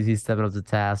him that he's stepping up to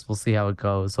task. We'll see how it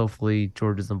goes. Hopefully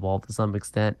George is involved to some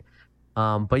extent.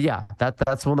 But yeah,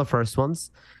 that's one of the first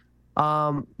ones.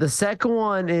 The second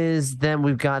one is then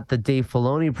we've got the Dave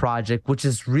Filoni project, which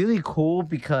is really cool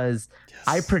because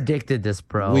I predicted this,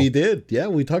 bro. We did. Yeah,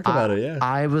 we talked about it. Yeah.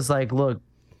 I was like, look,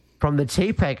 from the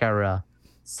Chapek era,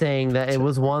 saying that it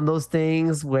was one of those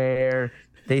things where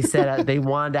they said they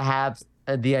wanted to have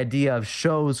the idea of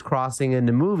shows crossing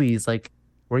into movies, like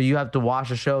where you have to watch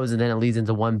the shows and then it leads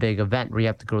into one big event where you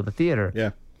have to go to the theater. Yeah.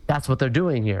 That's what they're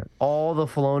doing here. All the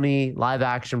Filoni live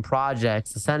action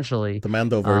projects, essentially. The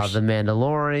Mandoverse. The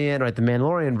Mandalorian, right? The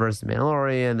Mandalorian versus the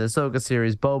Mandalorian, the Ahsoka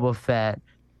series, Boba Fett.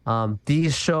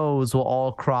 These shows will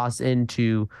all cross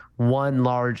into one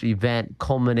large event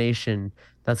culmination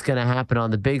that's going to happen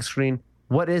on the big screen.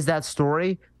 What is that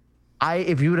story?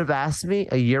 If you would have asked me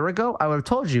a year ago, I would have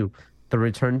told you the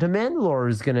Return to Mandalore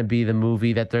is going to be the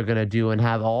movie that they're going to do and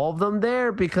have all of them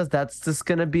there, because that's just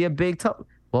going to be a big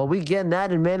well, we getting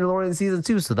that in Mandalorian season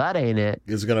 2, so that ain't it.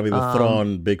 It's gonna be the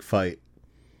Thrawn big fight.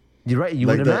 You're right. You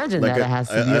would imagine that it has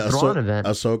to be a Thrawn event.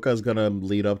 Ahsoka's gonna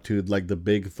lead up to like the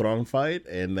big Thrawn fight,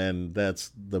 and then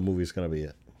that's the movie's gonna be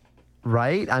it.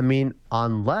 Right?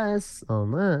 Unless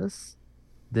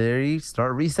they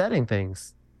start resetting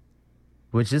things,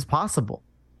 which is possible.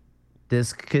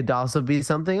 This could also be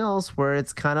something else where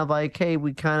it's kind of like, hey,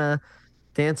 we kind of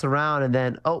dance around and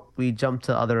then we jump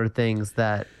to other things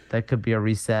that could be a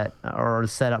reset or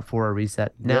set up for a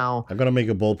reset. Now I'm gonna make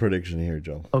a bold prediction here,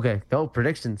 Joe. Okay, go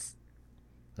predictions.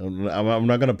 I'm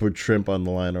not gonna put shrimp on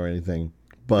the line or anything,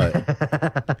 but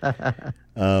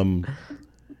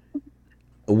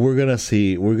we're gonna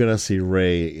see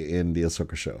Rey in the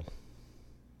Ahsoka show.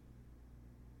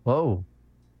 Whoa!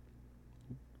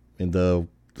 In the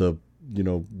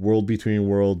world between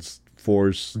worlds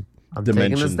force I'm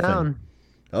dimension taking this down. thing.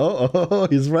 Oh,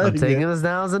 he's writing. I'm taking this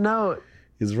down as a note.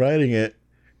 He's writing it.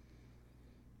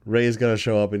 Rey is gonna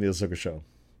show up in the Ahsoka show.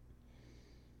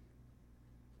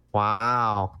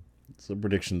 Wow. It's a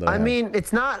prediction that I mean,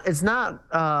 it's not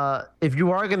if you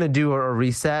are gonna do a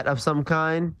reset of some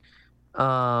kind,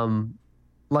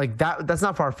 like that's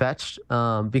not far fetched.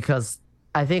 Because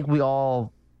I think we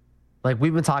all, like,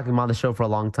 we've been talking about the show for a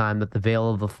long time, that the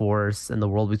Veil of the Force and the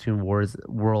World Between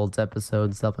Worlds episode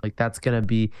and stuff like that's gonna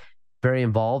be very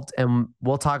involved. And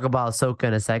we'll talk about Ahsoka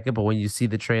in a second, but when you see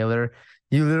the trailer,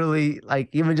 you literally, like,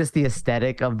 even just the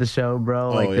aesthetic of the show, bro.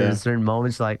 Like, there's certain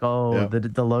moments like,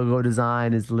 the logo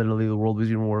design is literally the World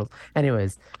Between Worlds.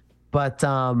 Anyways, but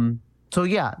so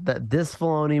yeah, this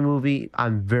Filoni movie,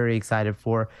 I'm very excited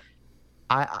for.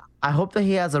 I hope that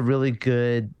he has a really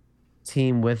good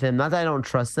team with him. Not that I don't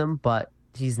trust him, but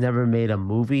he's never made a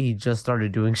movie. He just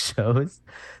started doing shows,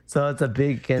 so it's a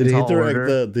big and tall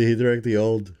order. Did he direct the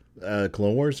old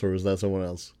Clone Wars, or was that someone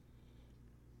else?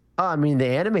 Oh, I mean, the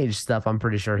animated stuff, I'm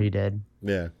pretty sure he did.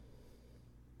 Yeah.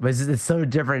 But it's so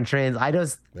different trends. I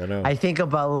know. I think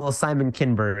about little Simon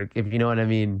Kinberg, if you know what I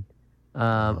mean.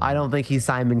 I don't think he's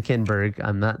Simon Kinberg.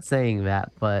 I'm not saying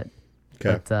that, but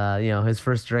Okay. But his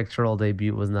first directorial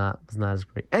debut was not as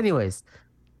great. Anyways,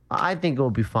 I think it will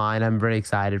be fine. I'm very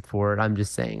excited for it. I'm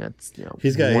just saying it's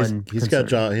He's got one he's got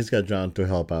concern, John to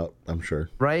help out, I'm sure.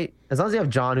 right? As long as you have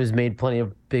John, who's made plenty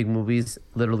of big movies,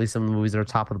 literally some of the movies that are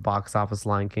top of the box office: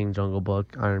 Lion King, Jungle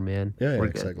Book, Iron Man. Yeah, We're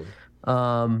good. exactly.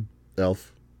 Um.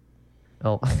 Elf.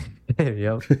 Oh.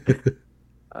 Yep.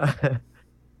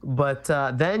 But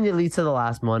then you lead to the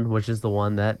last one, which is the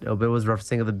one that Obit was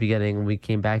referencing at the beginning when we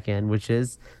came back in, which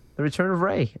is The Return of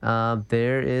Ray.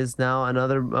 There is now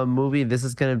another movie. This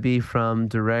is going to be from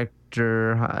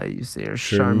director, how you say her?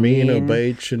 Sharmeen Charmin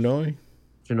Obaid Chinoy.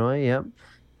 Chinoy, yep.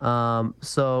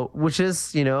 So, which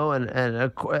is,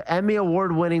 Emmy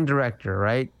Award winning director,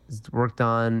 right? He's worked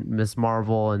on Miss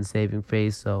Marvel and Saving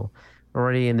Face, so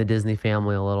already in the Disney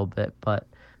family a little bit, but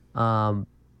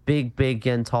big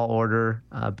and tall order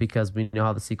because we know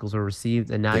how the sequels were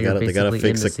received, and now you're basically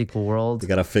in the sequel world. They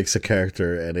gotta fix a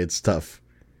character, and it's tough.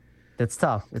 It's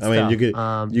tough. It's I mean, tough. you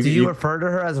could. Do you refer to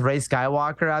her as Ray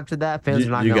Skywalker after that? Fans are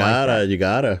not gonna like that. You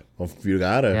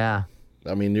gotta. Yeah.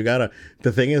 I mean, you gotta.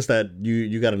 The thing is that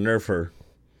you gotta nerf her.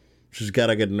 She's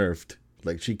gotta get nerfed.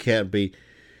 Like, she can't be.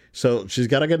 So she's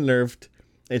gotta get nerfed,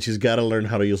 and she's gotta learn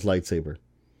how to use lightsaber,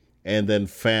 and then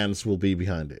fans will be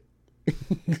behind it.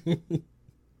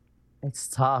 It's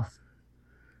tough.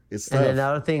 It's tough. And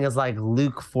another thing is like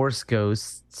Luke Force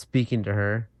Ghost speaking to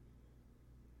her.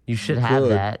 You should have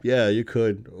that. Yeah, you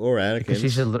could. Or Anakin. She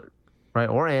should, right?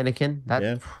 Or Anakin.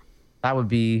 That would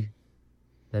be,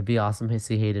 that'd be awesome to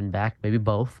see Hayden back. Maybe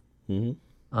both.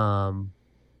 Mm-hmm.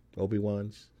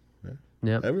 Obi-Wan's. Yeah.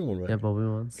 Yep. Everyone back. Yep.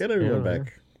 Obi-Wan's. Get everyone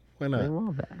back. Why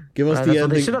not? Back. Give us the ending.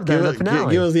 They should have done in the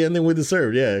finale. Give us the ending we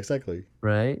deserved. Yeah, exactly.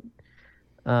 Right.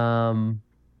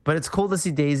 But it's cool to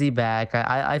see Daisy back.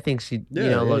 I think she,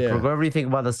 whatever you think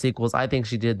about the sequels, I think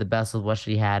she did the best with what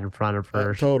she had in front of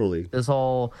her. Totally. This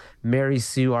whole Mary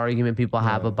Sue argument people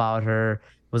have about her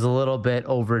was a little bit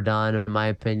overdone, in my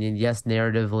opinion. Yes,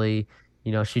 narratively,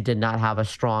 she did not have a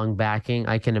strong backing.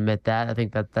 I can admit that. I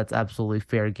think that's absolutely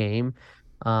fair game.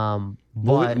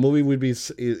 But movie would be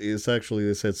is actually,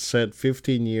 they said, set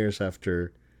 15 years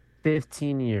after.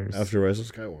 15 years after Rise of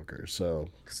Skywalker. So,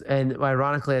 and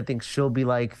ironically, I think she'll be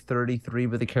like 33,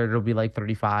 but the character will be like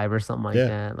 35 or something like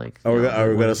that. Like, are we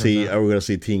gonna see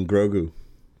Teen Grogu?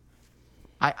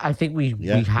 I think we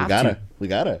have to. We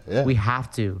gotta. Yeah. We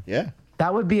have to. Yeah.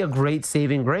 That would be a great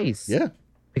saving grace. Yeah.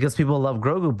 Because people love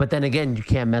Grogu, but then again, you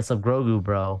can't mess up Grogu,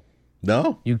 bro.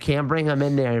 No. You can't bring him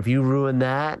in there. If you ruin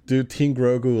that, dude, Teen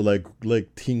Grogu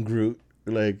like Teen Groot,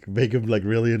 like make him like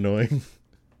really annoying.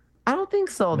 I don't think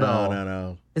so, though.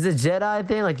 No. It's a Jedi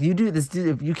thing. Like, you do this,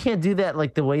 dude. You can't do that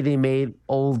like the way they made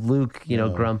old Luke,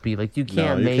 grumpy. Like, you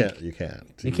can't You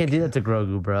can't do that to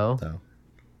Grogu, bro. No.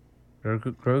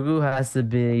 Grogu has to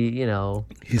be,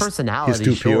 personality, he's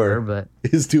too sure, pure. but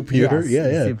he's too pure.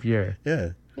 Yes, He's too pure. Yeah.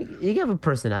 You give a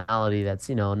personality that's,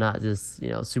 not just,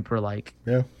 super like,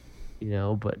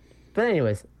 But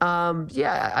anyways,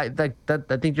 I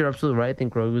think you're absolutely right. I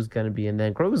think Grogu's gonna be in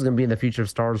there. Grogu's gonna be in the future of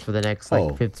Star Wars for the next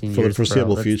 15 years. For the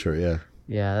foreseeable future, yeah.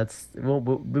 Yeah, we'll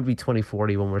be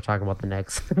 2040 when we're talking about the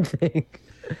next thing.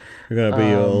 You're gonna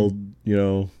be old,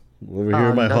 over here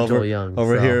in my hover,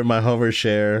 here in my hover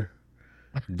share,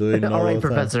 doing all right,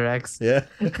 Professor X. Yeah,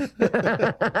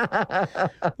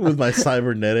 with my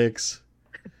cybernetics.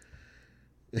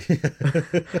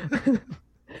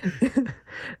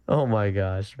 Oh my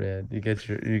gosh, man! You got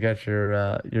your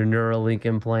Neuralink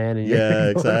implant, and yeah,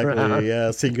 exactly.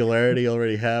 Yeah, singularity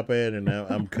already happened, and now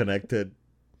I'm connected.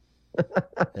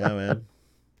 Yeah, man.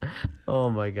 Oh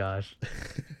my gosh.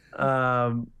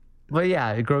 But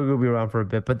yeah, Grogu will be around for a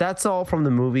bit. But that's all from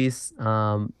the movies.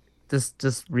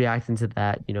 Just reacting to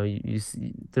that, you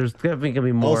see, there's definitely gonna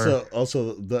be more.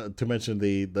 Also, to mention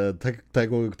the Taika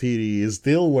Waititi is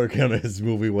still working on his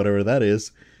movie, whatever that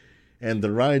is. And the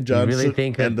Rian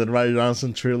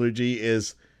Johnson trilogy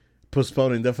is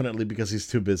postponed indefinitely because he's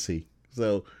too busy.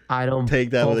 So I don't take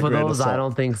that with a grain of salt. I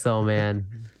don't think so, man.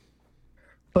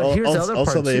 But here's the other part.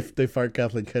 Also, they fired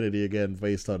Kathleen Kennedy again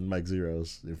based on Mike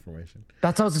Zero's information.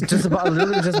 That's what I was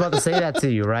literally just about to say that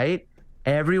to you, right?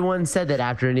 Everyone said that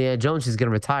after Indiana Jones, she's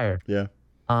gonna retire. Yeah.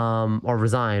 Or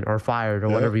resign, or fired, or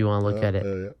whatever you want to look at it.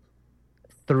 Yeah.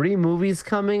 3 movies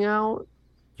coming out.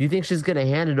 Do you think she's going to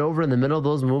hand it over in the middle of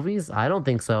those movies? I don't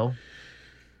think so.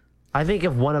 I think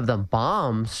if one of them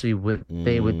bombs, they would. I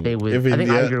think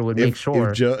Iger would make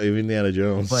sure. If Indiana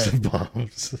Jones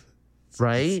bombs,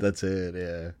 right? That's it.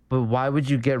 Yeah. But why would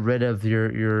you get rid of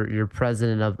your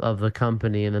president of the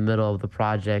company in the middle of the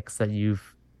projects that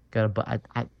you've got to?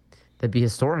 That'd be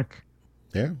historic.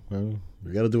 Yeah. Well,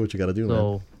 you got to do what you got to do.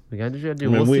 So man. We got to I do.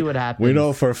 mean, We'll see we what we know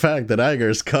happens. for a fact that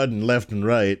Iger's cutting left and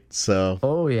right. So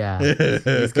Oh yeah,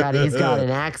 he's got an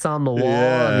axe on the wall,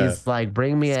 and yeah, he's like,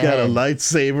 "Bring me he's a got a head."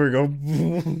 lightsaber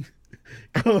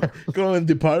going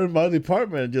department by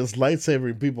department, just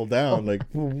lightsabering people down. Like,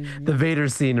 The Vader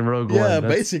scene in Rogue yeah, One.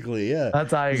 basically, yeah.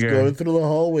 That's Just going Iger. through the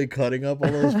hallway, cutting up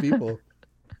all those people.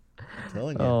 I'm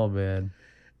telling you, Oh man,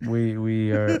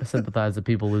 we are sympathize with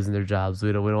people losing their jobs.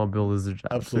 We don't want people to lose their jobs.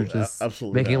 We're absolutely, just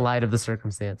absolutely making not. light of the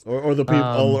circumstance. Or the people,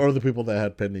 Um, or the people that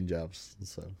had pending jobs.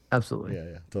 So absolutely. yeah,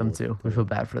 Them totally, too. We feel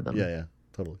totally. bad for Yeah, them. yeah,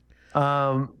 totally.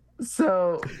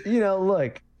 So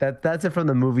look, that's it from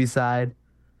the movie side.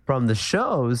 From the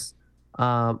shows,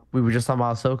 we were just talking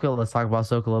about Ahsoka. Let's talk about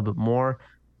Ahsoka a little bit more.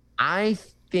 I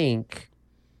think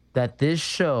that this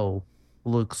show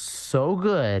looks so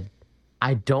good.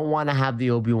 I don't want to have the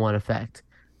Obi-Wan effect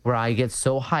where I get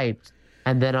so hyped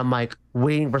and then I'm like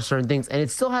waiting for certain things and it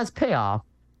still has payoff,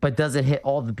 but doesn't hit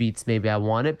all the beats maybe I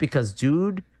want it because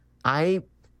dude, I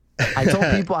I told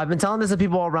people I've been telling this to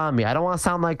people all around me. I don't want to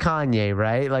sound like Kanye,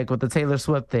 right? Like with the Taylor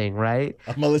Swift thing, right?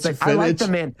 I'm gonna It's let you like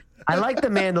finish. I like the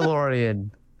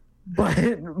Mandalorian, but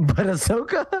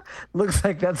Ahsoka looks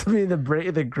like that's gonna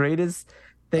be the greatest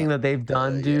thing that they've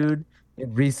done, Yeah, dude,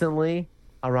 recently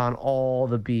around all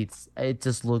the beats. It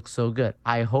just looks so good.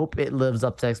 I hope it lives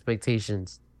up to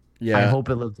expectations. I yeah. hope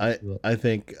it lives up I to it.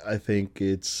 I think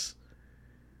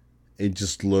it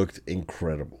just looked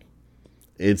incredible.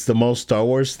 It's the most Star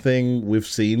Wars thing we've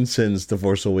seen since The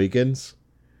Force Awakens,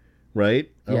 right?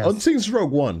 Yes. Since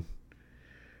Rogue One.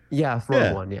 Yeah, for Rogue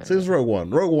Yeah, One. Yeah, since Rogue One.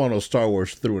 Rogue One was Star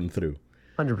Wars through and through.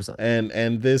 100%.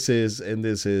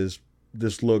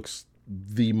 This looks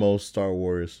the most Star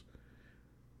Wars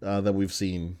that we've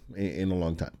seen in a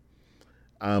long time.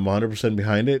 I'm 100%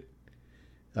 behind it.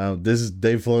 This is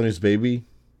Dave Filoni's baby,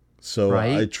 so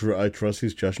Right? I trust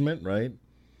his judgment, right?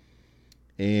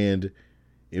 And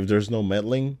if there's no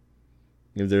meddling,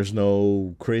 if there's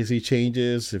no crazy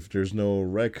changes, if there's no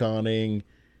retconning,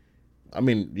 I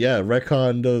mean, yeah,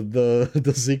 retcon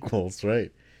the sequels,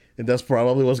 right? And that's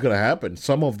probably what's gonna happen.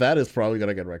 Some of that is probably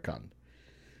gonna get retconned,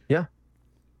 Yeah.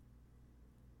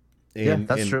 Yeah,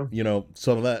 that's and true.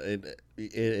 some of that,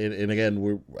 and again,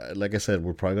 we're like I said,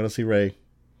 we're probably gonna see Ray,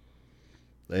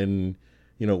 and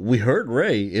we heard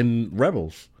Ray in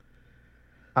Rebels,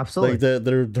 like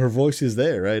Absolutely. her voice is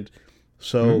there, right? Mhm.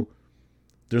 So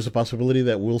there's a possibility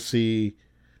that we'll see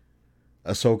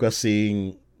Ahsoka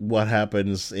seeing what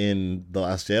happens in The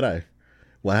Last Jedi,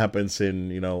 what happens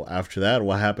in after that,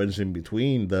 what happens in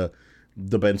between the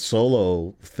Ben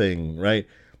Solo thing, right?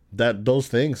 That those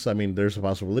things. I mean, there's a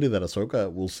possibility that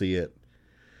Ahsoka will see it.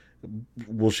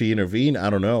 Will she intervene? I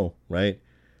don't know, right?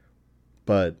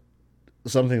 But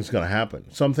something's gonna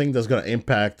happen. Something that's gonna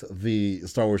impact the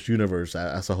Star Wars universe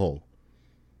as a whole.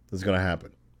 That's gonna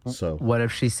happen. So, What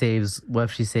if she saves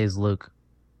Luke?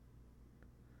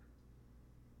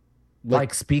 like,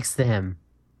 Like speaks to him.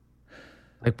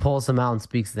 Like pulls him out and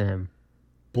speaks to him.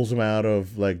 pulls him out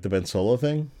of like the Ben Solo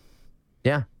thing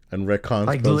Yeah. and retcons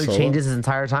Like Ben literally Solo. changes his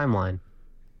entire timeline.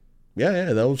 Yeah,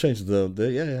 yeah, that will change the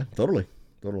yeah, totally,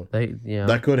 totally. They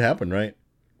That could happen, right?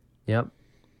 yep.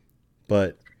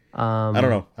 But I don't Um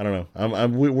know. I don't know.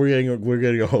 We're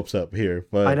getting our hopes up here, I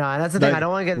but know, and that's the thing. I like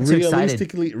don't want to get too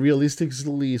excited.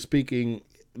 realistically speaking,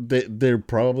 there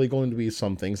probably going to be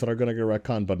some things that are going to get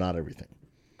retconned, but not everything.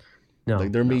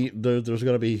 Like No, no. there's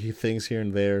going to be things here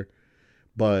and there,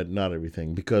 but not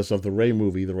everything because of the Ray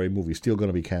movie. The Ray movie is still going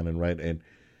to be canon, right? And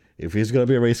if it's going to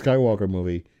be a Ray Skywalker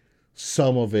movie,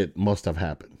 some of it must have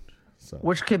happened. So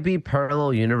Which could be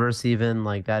parallel universe even,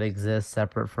 like that exists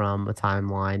separate from a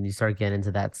timeline. You start getting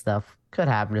into that stuff. Could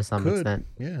happen to some could, extent.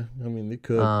 yeah. I mean, it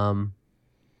could. Um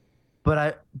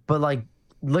but like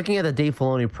looking at the Dave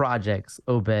Filoni projects,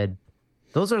 Obed,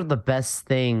 those are the best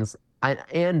things.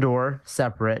 Andor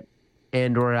separate.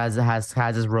 Andor has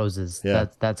his roses. Yeah.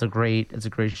 It's a great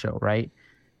show, right?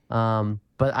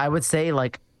 But I would say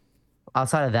like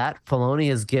outside of that, Filoni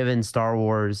has given Star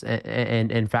Wars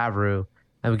and Favreau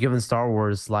have given Star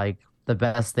Wars like the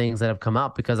best things that have come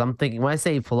out because I'm thinking when I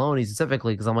say Filoni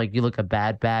specifically, because I'm like you look at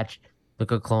Bad Batch,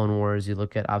 look at Clone Wars, you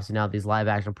look at obviously now these live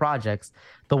action projects,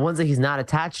 the ones that he's not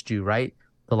attached to, right?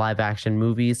 The live action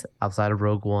movies outside of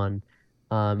Rogue One.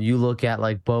 You look at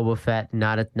like Boba Fett,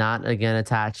 not again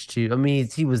attached to. I mean,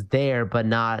 he was there, but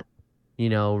not,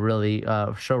 really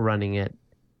show running it.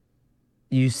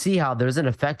 You see how there's an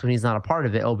effect when he's not a part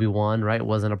of it. Obi-Wan, right?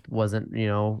 Wasn't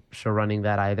show running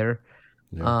that either.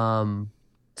 Yeah. Um,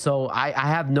 so I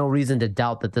have no reason to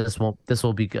doubt that this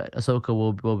will be good. Ahsoka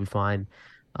will be fine.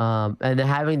 And then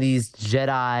having these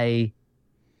Jedi,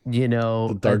 The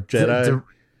Dark Jedi.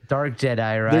 Dark Jedi,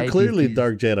 They're right? clearly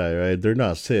Dark Jedi, right? They're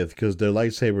not Sith because their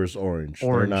lightsaber's orange.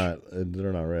 Orange.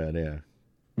 They're not red. Yeah.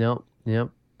 Nope. Yep.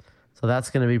 So that's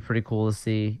going to be pretty cool to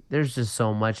see. There's just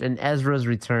so much. And Ezra's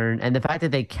return and the fact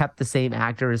that they kept the same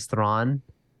actor as Thrawn,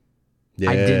 Yeah.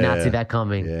 I did not see that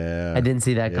coming. Yeah. I didn't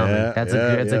see that coming. Yeah, That's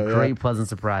yeah, a great pleasant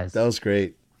surprise. That was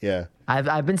great. Yeah.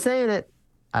 I've been saying it.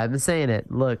 I've been saying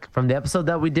it. Look, from the episode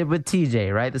that we did with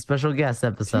TJ, right? The special guest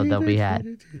episode that we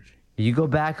had. You go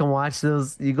back and watch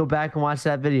those. You go back and watch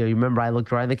that video. You remember I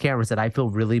looked right in the camera and said, I feel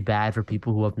really bad for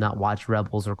people who have not watched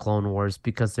Rebels or Clone Wars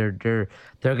because they're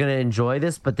gonna enjoy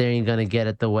this, but they ain't gonna get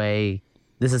it the way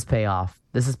this is payoff.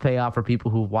 This is payoff for people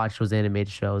who've watched those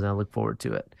animated shows, and I look forward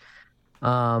to it.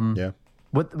 Yeah.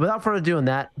 Without further ado on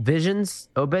that, Visions.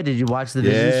 Obed, did you watch the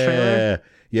Visions trailer?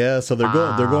 Yeah. So they're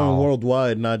going Wow.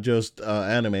 worldwide, not just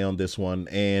anime on this one.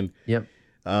 And Yep.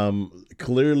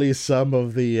 clearly some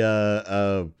of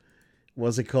the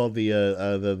what's it called,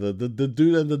 the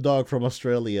dude and the dog from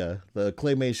Australia, the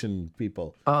claymation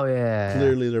people. Oh yeah.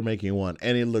 Clearly they're making one,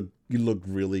 and it looked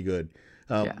really good.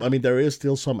 Yeah. I mean, there is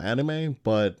still some anime,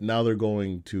 but now they're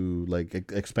going to like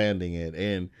expanding it,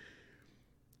 and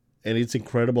it's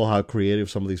incredible how creative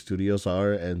some of these studios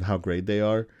are and how great they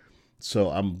are. So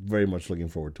I'm very much looking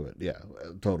forward to it. Yeah,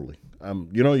 totally.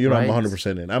 You know, Right. I'm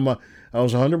 100% in. I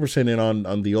was 100% in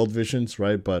on the old Visions,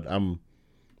 right? But I'm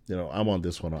on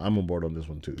this one. I'm on board on this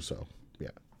one too. So yeah.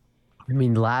 I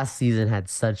mean, last season had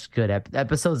such good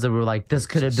episodes that were like, this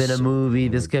could have been a movie.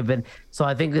 This could have been. So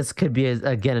I think this could be,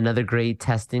 again, another great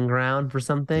testing ground for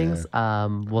some things.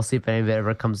 We'll see if any of it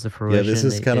ever comes to fruition. Yeah, this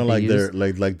is kind of they like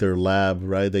use. their lab,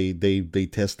 right? They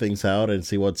test things out and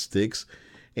see what sticks.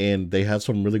 And they have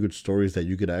some really good stories that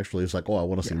you could actually, it's like, oh, I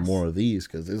want to see Yes. more of these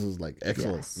because this is like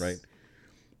excellent, Yes. right?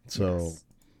 So, Yes.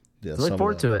 yeah, So look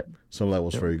forward to it. Some of that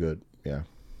was very good. Yeah,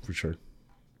 for sure.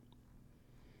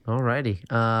 Alrighty.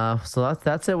 So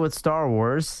that's it with Star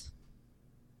Wars.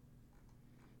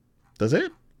 That's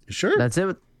it? You sure? That's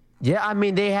it. Yeah, I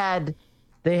mean they had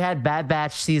Bad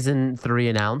Batch season 3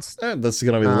 announced That's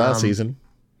going to be the last season.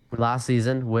 last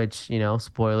season, which,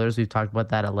 spoilers, we've talked about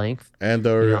that at length. And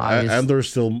they're obvious- and they're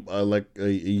still like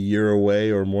a year away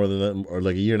or more than that, or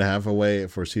like a year and a half away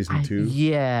for season 2.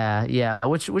 Yeah,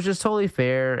 which is totally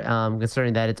fair,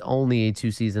 considering that it's only a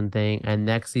 2-season thing, and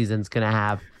next season's gonna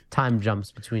have time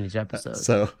jumps between each episode.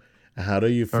 So, how do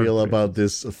you feel about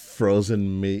this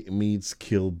Frozen meets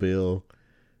Kill Bill,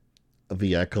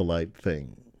 the Acolyte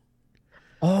thing?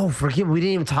 Oh, forget we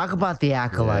didn't even talk about the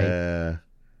Acolyte. Yeah.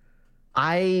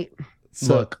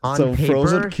 Look, on paper,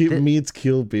 Frozen meets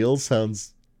Kill Bill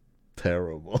sounds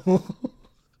terrible.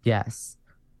 yes,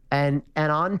 and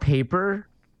on paper,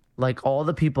 like all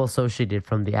the people associated,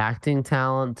 from the acting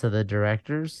talent to the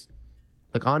directors,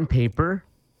 like on paper,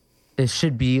 it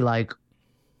should be like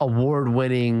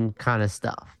award-winning kind of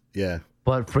stuff. Yeah.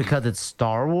 But because it's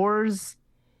Star Wars,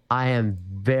 I am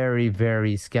very,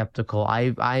 very skeptical.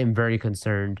 I am very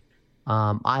concerned.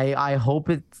 I hope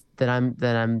it's that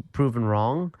I'm proven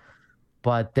wrong,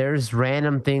 but there's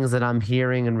random things that I'm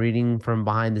hearing and reading from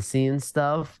behind the scenes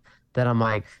stuff that I'm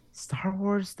like, Star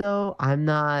Wars though, I'm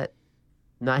not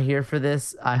here for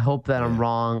this. I hope that I'm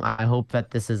wrong. I hope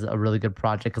that this is a really good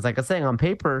project, because like I was saying, on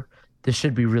paper, this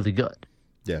should be really good.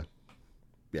 Yeah.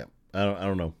 I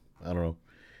don't know.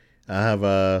 I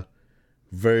have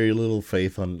very little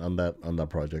faith on that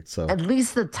project. So At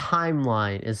least the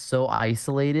timeline is so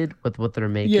isolated with what they're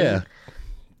making. yeah,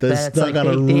 that's it's not like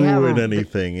gonna they have ruin a-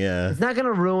 anything. Yeah. It's not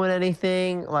gonna ruin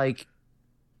anything. Like,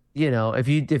 if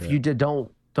you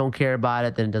don't care about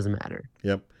it, then it doesn't matter.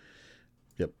 Yep.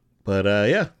 But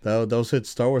yeah, that was it.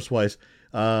 Star Wars wise,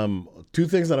 2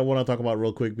 things that I want to talk about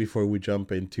real quick before we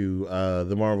jump into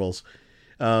the Marvels.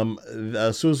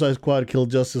 Suicide Squad Kill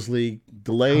Justice League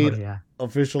delayed Oh, yeah.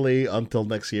 officially until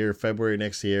next year, February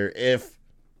next year, if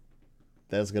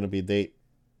that's gonna be a date.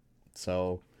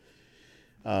 So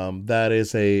that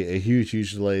is a huge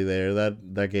delay there.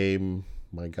 That game,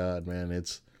 my God, man,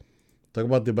 it's talk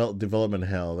about development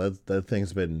hell. That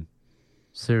thing's been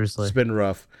Seriously. it's been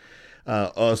rough.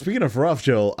 Speaking of rough,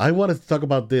 Joel, I wanted to talk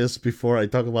about this before I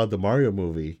talk about the Mario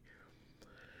movie.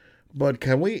 But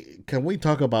can we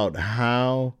talk about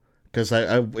how? Because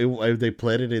they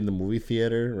played it in the movie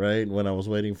theater, right? When I was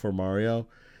waiting for Mario,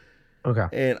 Okay.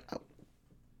 and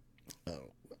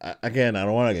again, I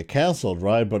don't want to get canceled,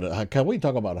 right? But can we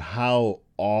talk about how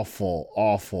awful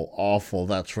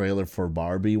that trailer for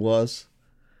Barbie was?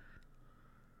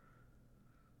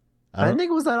 I didn't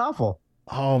think it was that awful.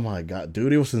 Oh my God,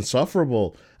 dude, it was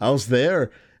insufferable. I was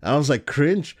there. I was like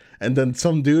cringe. And then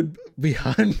some dude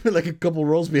behind me, like a couple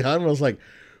rows behind me, was like,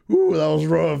 Ooh, that was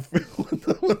rough.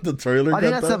 When the trailer I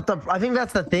think got that's done. I think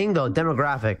that's the thing though,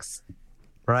 demographics,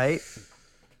 right?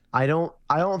 I don't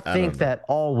I think don't know. that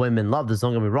all women love this.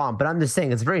 Don't get me wrong, but I'm just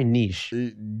saying it's very niche.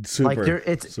 Like Super,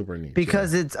 it's super neat.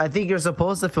 because it's. I think you're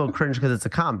supposed to feel cringe because it's a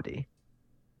comedy.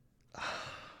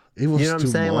 It You was know what I'm too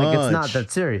saying? Like it's not much.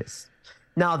 that serious.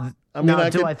 Now, I mean, now, I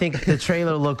do could. I think the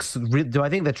trailer looks? Do I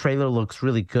think the trailer looks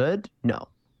really good? No,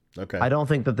 Okay. I don't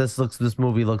think that this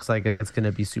movie looks like it's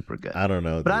gonna be super good. I don't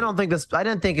know, But I dude. don't think this. I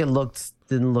didn't think it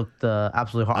didn't look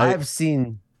absolutely hard. I I've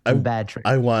seen some I bad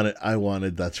trailers. I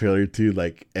wanted that trailer to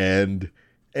like end,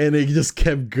 and it just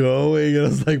kept going, and I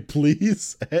was like,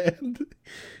 please end.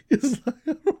 It's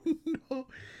like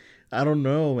I don't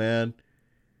know, man.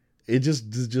 It just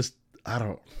I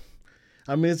don't.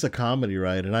 I mean, it's a comedy,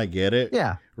 right? And I get it,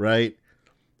 Yeah, right?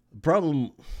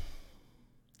 Problem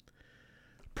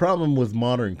problem with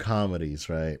modern comedies,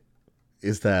 right,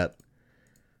 is that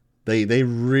they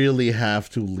really have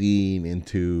to lean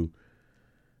into,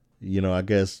 I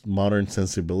guess, modern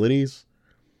sensibilities,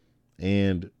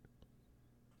 and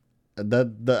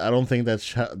that I don't think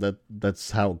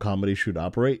that's how comedy should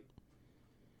operate.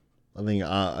 I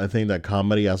think that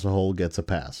comedy as a whole gets a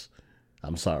pass.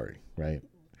 I'm sorry, right?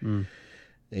 mm.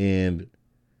 And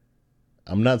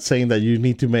I'm not saying that you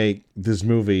need to make this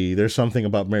movie. There's something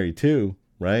about Mary too,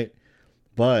 right?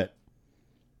 But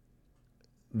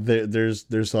there's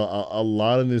a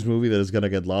lot in this movie that is gonna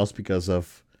get lost because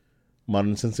of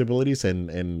modern sensibilities, and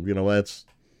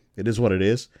it is what it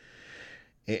is.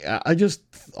 I just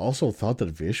also thought that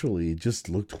visually it just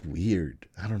looked weird.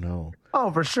 I don't know.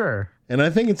 Oh, for sure. And I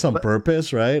think it's on But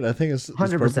purpose, right? I think it's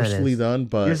 100% purposefully is. done, You're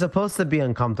but supposed to be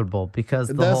uncomfortable because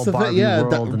the that's whole the thing. Barbie Yeah,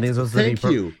 world and things supposed to be.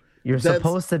 thank you. You're That's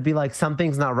supposed to be like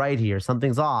something's not right here,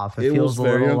 something's off. It it was feels a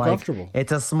very little like uncomfortable.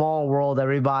 it's a small world.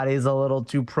 Everybody's a little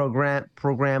too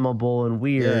programmable and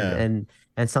weird, Yeah.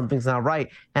 and something's not right.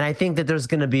 And I think that there's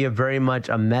going to be a very much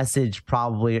a message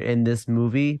probably in this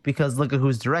movie because look at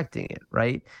who's directing it,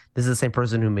 right? This is the same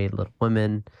person who made Little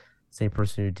Women, same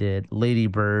person who did Lady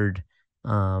Bird,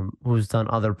 who's done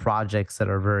other projects that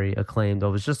are very acclaimed. I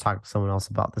was just talking to someone else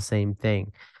about the same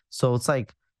thing. So it's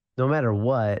like no matter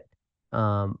what,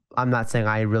 I'm not saying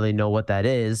I really know what that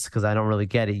is because I don't really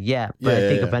get it yet. But Yeah, I yeah,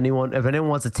 think yeah. if anyone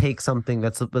wants to take something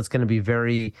that's going to be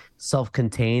very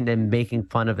self-contained and making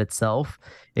fun of itself,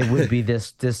 it would be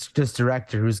this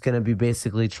director who's going to be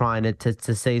basically trying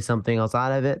to say something else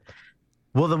out of it.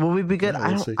 Will the movie be good? Yeah,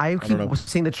 we'll see. I I don't keep know.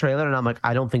 seeing the trailer and I'm like,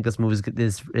 I don't think this movie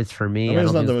is for I me. mean, I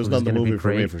don't think it's this not movie's the going to be movie for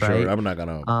me great, for sure. right? I'm not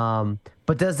gonna.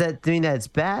 But does that mean that it's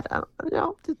bad? I don't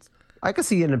know. I can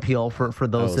see an appeal for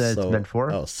those that it's meant I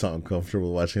for. was so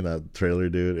uncomfortable watching that trailer,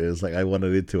 dude. It was like I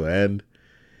wanted it to end,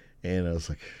 and I was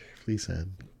like, please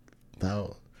end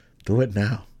now, do it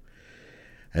now.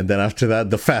 And then after that,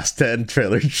 the Fast 10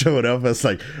 trailer showed up. I was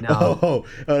like, No.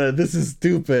 this is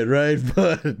stupid, right?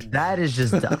 But That is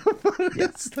just dumb. Yeah,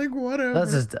 it's like whatever.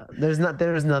 that's just dumb. There's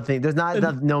nothing. There's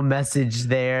not no message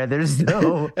there. There's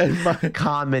no and my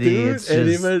comedy. dude, It's and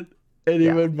just yeah.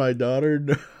 even my daughter,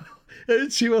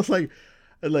 and she was like,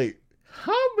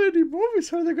 how many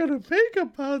movies are they gonna make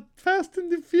about Fast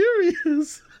and the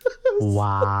Furious?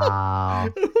 Wow.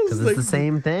 I was Because it's like, the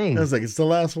same I thing. was like, it's the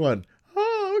last one.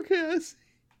 Oh, okay, I see.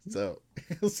 So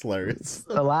it's hilarious.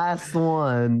 The last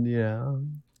one, yeah.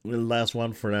 The last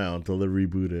one for now until they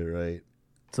reboot it, right?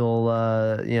 Till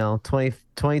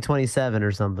 2027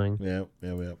 or something. Yeah.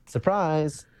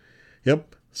 Surprise.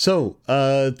 Yep. So,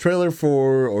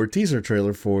 teaser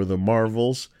trailer for the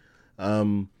Marvels.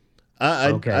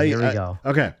 Okay, here we go.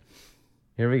 Okay.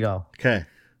 Here we go. Okay.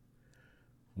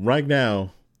 Right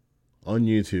now on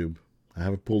YouTube, I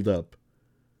have it pulled up.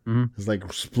 Mm-hmm. It's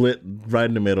like split right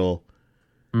in the middle.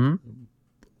 Mm-hmm.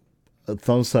 A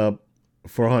thumbs up,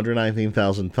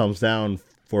 419,000. Thumbs down,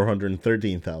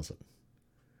 413,000.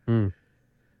 Mm.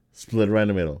 Split right in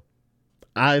the middle.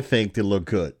 I think they look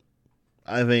good.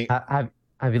 I think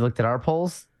Have you looked at our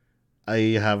polls? I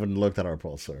haven't looked at our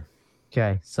polls, sir.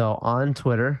 Okay, so on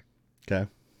Twitter, Okay.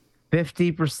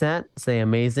 50% say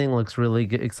amazing, looks really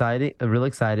good, really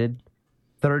excited.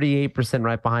 38%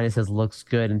 right behind it says looks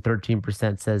good, and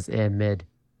 13% says mid.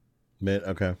 Mid.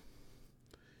 Okay.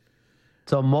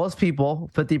 So most people,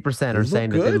 50%, are Those look saying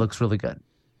that it good. looks really good.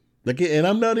 Like, and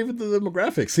I'm not even the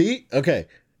demographic. See? Okay.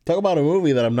 Talk about a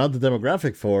movie that I'm not the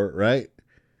demographic for, right?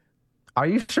 Are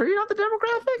you sure you're not the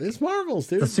demographic? It's Marvels,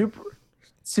 dude. The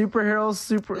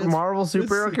superheroes, Marvel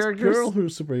superhero it's characters. Girl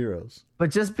who's superheroes.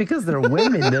 But just because they're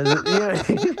women doesn't.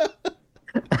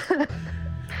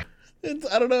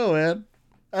 I don't know, man.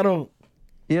 I don't.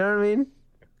 You know what I mean?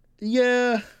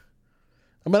 Yeah.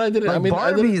 I mean, I didn't. I Like mean, I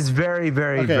Barbie didn't. is very,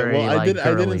 very, Okay, well, very like I didn't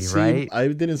girly, see. right? I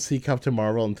didn't see Captain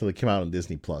Marvel until it came out on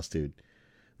Disney Plus, dude.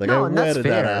 Like I No, and that's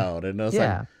waited that fair. out, and I was like,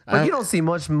 Yeah, but I you don't see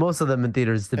most of them in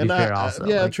theaters. To be and fair, also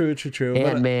yeah, like true, true, true.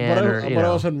 Ant Man or But I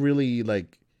wasn't really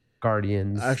like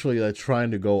Guardians. actually like trying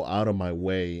to go out of my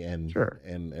way Sure.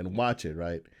 and watch it,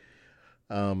 right?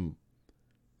 Um,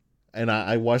 and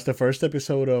I watched the first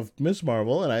episode of Miss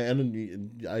Marvel, and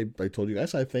I told you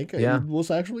guys I think Yeah. it was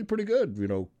actually pretty good.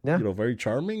 Yeah. Very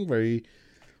charming, very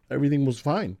everything was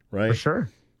fine, For right? sure.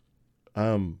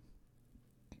 Um,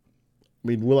 I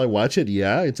mean, will I watch it?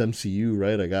 Yeah, it's MCU,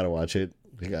 right? I gotta watch it.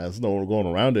 There's no going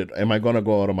around it. Am I gonna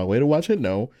go out of my way to watch it?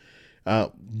 No.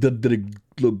 Did it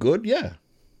look good? Yeah,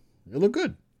 it looked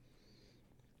good.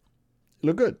 It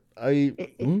looked good.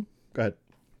 Go ahead.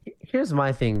 Here's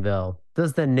my thing though.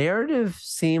 Does the narrative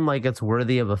seem like it's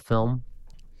worthy of a film?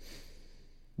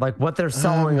 Like what they're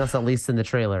selling Um, us, at least in the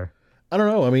trailer. I don't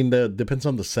know. I mean, that depends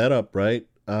on the setup, right?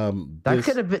 That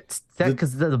could have been that the,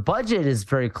 because the budget is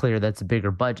very clear. That's a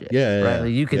bigger budget, yeah, right? yeah,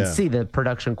 Like you can yeah, see the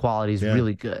production quality is yeah,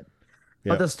 really good,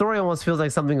 but yeah, the story almost feels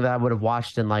like something that I would have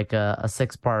watched in like a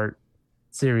 6-part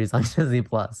series on Disney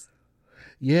Plus.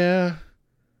 yeah.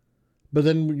 But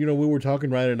then we were talking,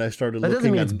 right, and I started That doesn't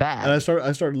looking mean at it's bad. and I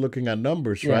started looking at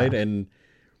numbers, right, Yeah.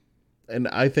 and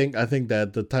I think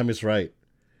that the time is right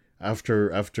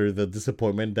after the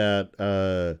disappointment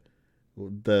that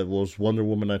was Wonder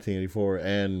Woman 1984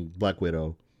 and Black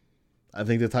Widow. I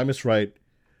think the time is right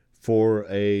for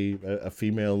a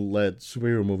female led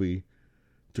superhero movie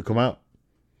to come out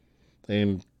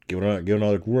and give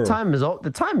another whirl.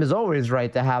 The time is always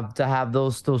right to have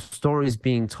those stories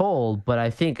being told, but I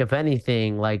think if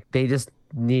anything, like they just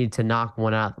need to knock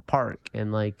one out of the park,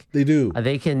 and like They do.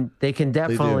 they can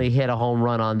definitely hit a home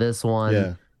run on this one,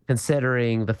 Yeah.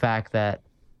 considering the fact that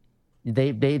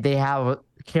they have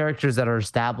characters that are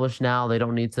established now. They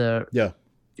don't need to Yeah.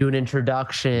 do an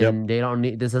introduction. Yep. They don't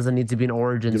need this doesn't need to be an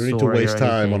origin You don't need to story waste or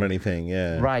time on anything. anything.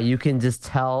 Yeah. Right, you can just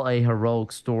tell a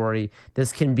heroic story.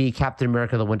 This can be Captain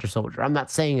America: The Winter Soldier. I'm not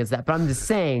saying it's that, but I'm just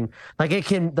saying like it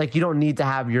can like you don't need to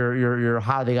have your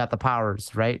how they got the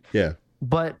powers, right? Yeah.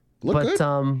 But Look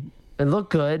good. it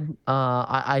looked good.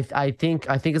 I think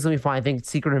it's gonna be fine. I think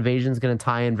Secret Invasion is gonna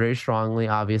tie in very strongly,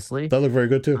 obviously. That looked very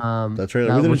good too. That trailer.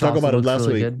 We didn't Which talk also about it looks last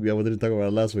really week. good. Yeah, we didn't talk about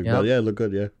it last week. Yep. But yeah, it looked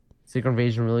good. Yeah. Secret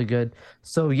Invasion really good.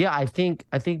 So yeah, I think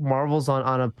Marvel's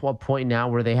on a point now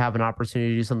where they have an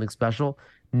opportunity to do something special.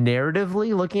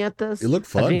 Narratively, looking at this, It looked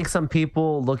fun. I think some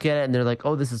people look at it and they're like,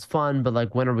 "Oh, this is fun," but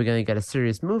like, when are we going to get a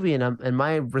serious movie? And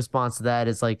my response to that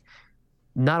is like,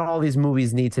 not all these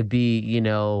movies need to be,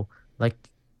 like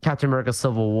Captain America: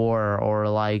 Civil War or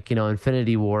like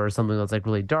Infinity War or something that's like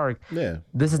really dark. Yeah.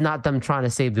 This is not them trying to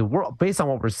save the world, based on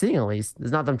what we're seeing at least.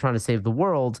 It's not them trying to save the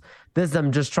world. This is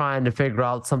them just trying to figure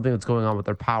out something that's going on with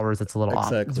their powers that's a little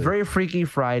off. It's Exactly. very Freaky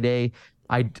Friday.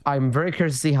 I'm very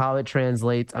curious to see how it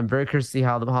translates. I'm very curious to see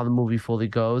how the movie fully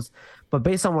goes. But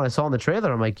based on what I saw in the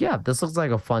trailer, I'm like, yeah, this looks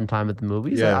like a fun time at the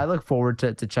movies. Yeah. I look forward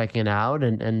to checking it out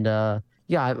and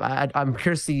yeah, I'm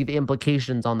curious to see the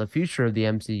implications on the future of the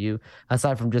MCU,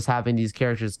 aside from just having these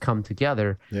characters come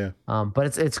together. Yeah.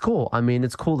 But it's cool. I mean,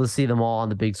 it's cool to see them all on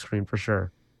the big screen for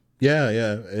sure. Yeah,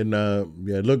 yeah. And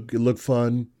yeah, it looked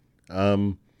fun.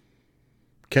 Can't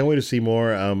wait to see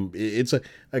more.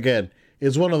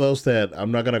 It's one of those that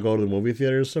I'm not gonna go to the movie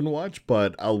theaters and watch,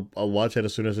 but I'll watch it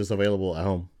as soon as it's available at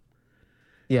home.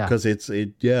 Yeah. Because it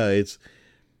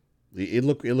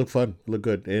looked fun, it looked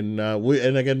good, and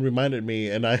again reminded me,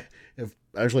 and I have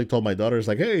actually told my daughters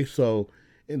like, hey, so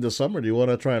in the summer, do you want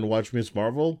to try and watch Miss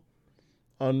Marvel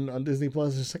on Disney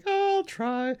Plus? It's like, oh, I'll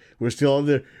try. We're still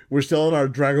on our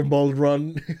Dragon Ball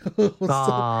run.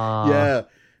 Yeah,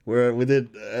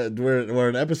 we're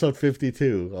in episode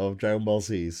 52 of Dragon Ball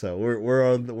Z, so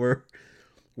we're on our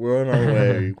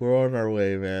way. We're on our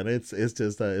way, man. It's just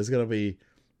it's gonna be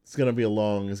a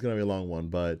long one,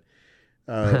 but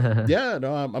yeah,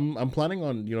 no, I'm planning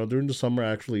on during the summer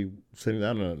actually sitting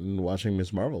down and watching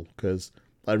Miss Marvel because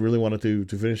I really wanted to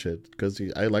finish it because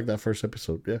I like that first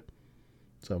episode. Yeah,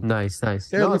 so nice. yeah,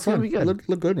 No, it looked it's gonna fun. be good.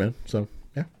 Look good, man. So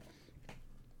yeah.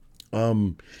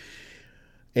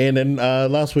 And then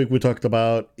last week we talked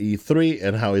about E3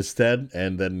 and how it's dead,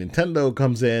 and then Nintendo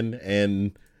comes in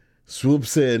and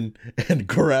swoops in and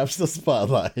grabs the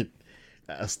spotlight,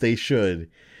 as they should.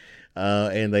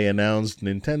 And they announced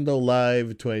Nintendo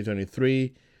Live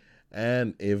 2023,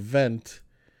 an event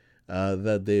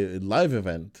that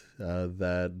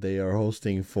they are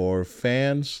hosting for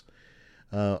fans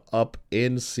up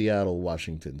in Seattle,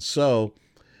 Washington. So,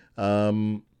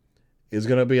 it's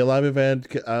gonna be a live event.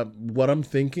 What I'm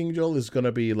thinking, Joel, is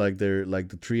gonna be like the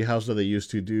treehouse that they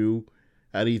used to do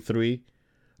at E3,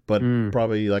 but Mm,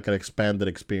 probably like an expanded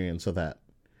experience of that.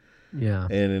 yeah.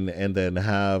 And then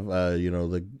have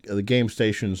the game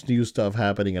stations, new stuff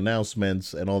happening,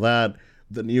 announcements and all that,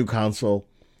 the new console.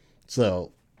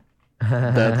 So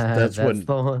that's That's when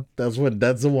the one.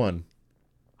 that's the one.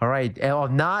 All right. And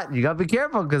if not, you got to be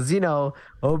careful because,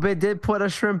 Obit did put a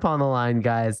shrimp on the line,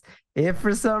 guys. If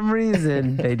for some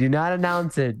reason they do not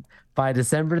announce it by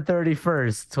December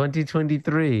 31st,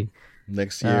 2023,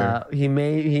 Next year. he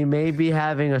may be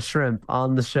having a shrimp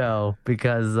on the show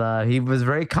because he was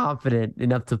very confident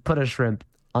enough to put a shrimp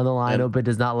on the line. And Obit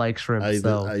does not like shrimp.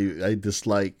 So, I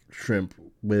dislike shrimp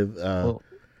well,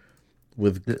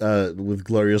 with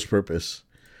glorious purpose.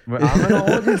 I'm gonna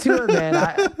hold you to it,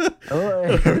 man.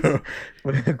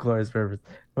 With glorious purpose.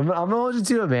 I'm gonna hold you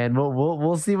to it, man.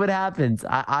 We'll see what happens.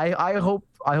 I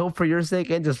hope for your sake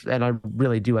and I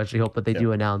really do actually hope that they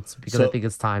do announce because I So think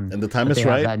it's time and the time that is they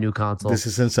have right. that new console. This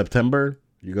is in September.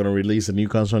 You're gonna release a new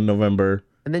console in November.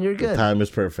 And then you're The good. time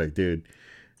is perfect, dude.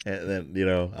 And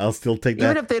then I'll still take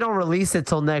Even that. if they don't release it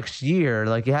till next year,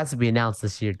 like it has to be announced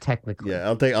this year technically. Yeah,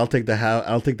 I'll take the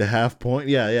half point.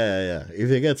 Yeah.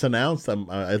 If it gets announced,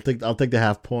 I'll take the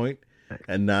half point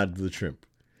and not the shrimp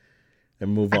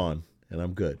and move on, and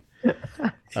I'm good.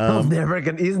 He's never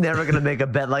gonna make a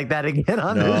bet like that again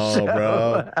on No, this show.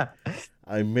 bro.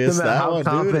 I missed No matter that how one, dude.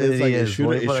 confident It's like he is,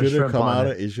 when he put a shrimp on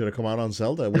it. It should have come out on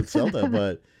Zelda with Zelda,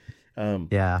 but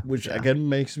Yeah. which again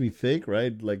makes me think,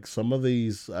 right? Like some of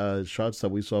these shots that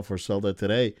we saw for Zelda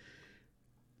today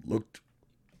looked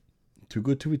too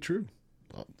good to be true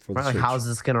for the Right, like, Switch. how's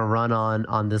this gonna run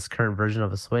on this current version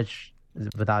of a Switch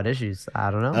without issues?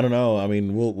 I don't know. I don't know. I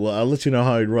mean, I'll let you know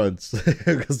how it runs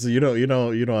because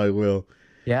I will.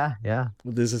 Yeah.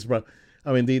 This is,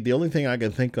 I mean, the only thing I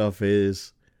can think of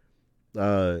is,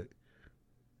 the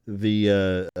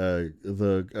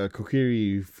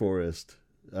Kokiri Forest,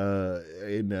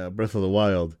 in Breath of the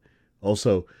Wild,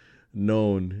 also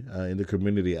known in the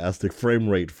community as the frame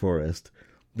rate forest,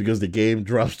 because the game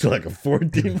drops to like a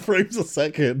 14 frames a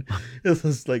second. It's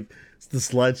just like it's the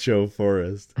slideshow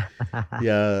forest.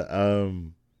 Yeah.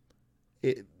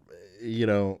 It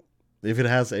if it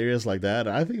has areas like that,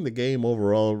 I think the game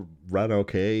overall ran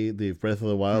okay. The Breath of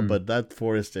the Wild, but that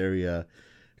forest area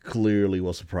clearly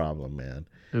was a problem, man.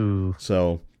 Ooh.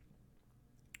 So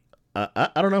I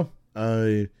don't know.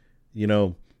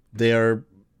 They are.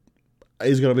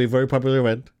 It's gonna be a very popular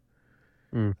event.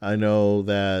 I know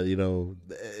that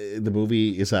the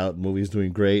movie is out. The movie's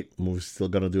doing great. The movie's still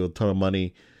gonna do a ton of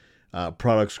money.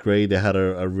 Product's great. They had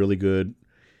a really good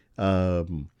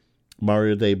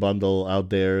Mario Day bundle out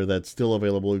there that's still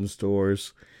available in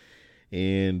stores,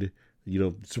 and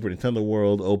Super Nintendo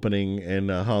World opening in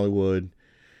Hollywood.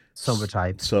 So much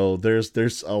hype. So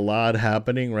there's a lot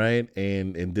happening, right?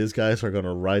 And these guys are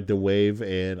gonna ride the wave,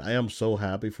 and I am so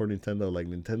happy for Nintendo. Like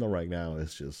Nintendo right now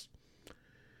is just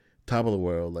top of the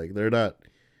world. Like they're not,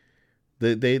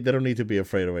 they don't need to be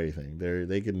afraid of anything.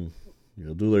 They can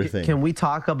do their thing. Can we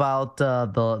talk about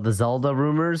the Zelda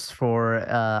rumors for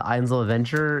Islands of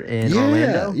Adventure in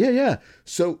Orlando? Yeah.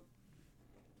 So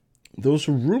there was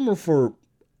a rumor for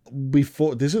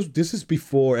before. This is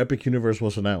before Epic Universe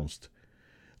was announced.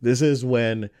 This is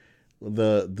when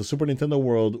the Super Nintendo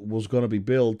World was going to be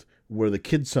built where the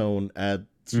Kid Zone at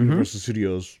Universal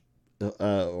Studios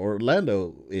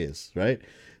Orlando is, right?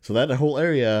 So that whole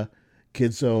area,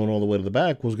 Kid Zone all the way to the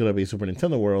back, was going to be Super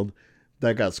Nintendo World.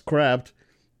 That got scrapped.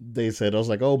 They said, I was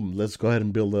like, oh, let's go ahead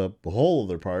and build up a whole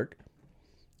other park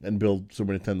and build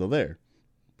Super Nintendo there.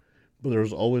 But there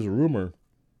was always a rumor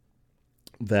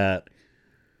that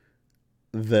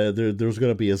there was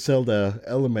going to be a Zelda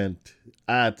element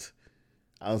at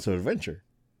Islands of Adventure.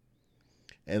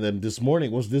 And then this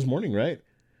morning, right?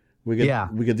 We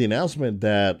get the announcement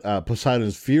that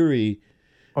Poseidon's Fury.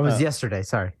 Or it was yesterday,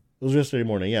 sorry. It was yesterday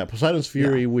morning, yeah. Poseidon's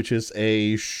Fury, which is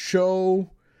a show...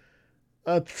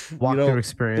 walkthrough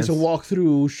experience. It's a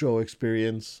walkthrough show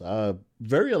experience.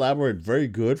 Very elaborate, very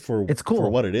good for it's cool for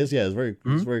what it is. Yeah, it's very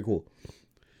cool.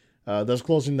 That's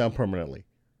closing down permanently.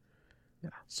 Yeah.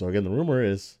 So again, the rumor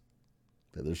is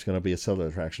that there's going to be a Zelda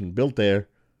attraction built there.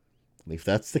 And if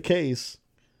that's the case,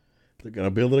 they're going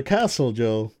to build a castle,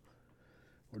 Joe,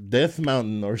 or Death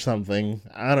Mountain or something.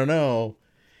 I don't know.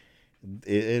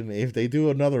 And if they do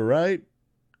another ride,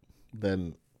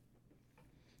 then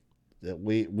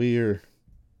we're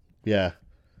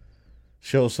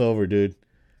show's over, dude.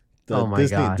 Oh my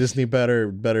gosh. Disney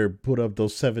better put up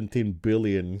those 17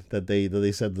 billion that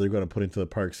they said they're going to put into the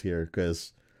parks here,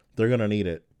 because they're going to need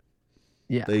it.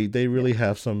 Yeah. They really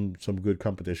have some good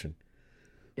competition.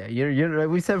 Yeah, you're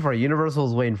we said before, Universal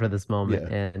is waiting for this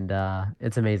moment, Yeah. and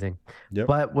it's amazing. Yep.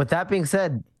 But with that being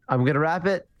said, I'm gonna wrap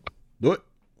it. Do it.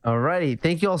 Alrighty.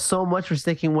 Thank you all so much for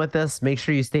sticking with us. Make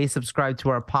sure you stay subscribed to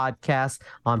our podcast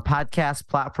on podcast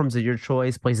platforms of your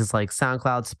choice, places like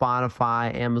SoundCloud,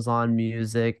 Spotify, Amazon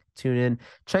Music, TuneIn.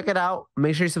 Check it out.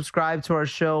 Make sure you subscribe to our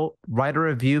show. Write a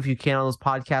review if you can on those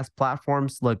podcast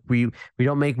platforms. Look, we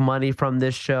don't make money from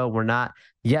this show. We're not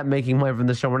yet making money from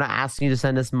the show. We're not asking you to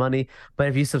send us money. But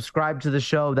if you subscribe to the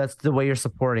show, that's the way you're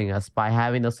supporting us, by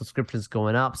having those subscriptions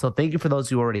going up. So thank you for those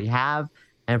who already have.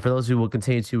 And for those who will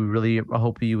continue to, we really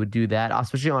hope you would do that,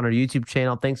 especially on our YouTube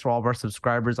channel. Thanks for all of our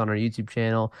subscribers on our YouTube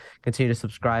channel. Continue to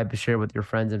subscribe, to share with your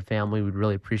friends and family. We'd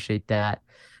really appreciate that.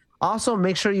 Also,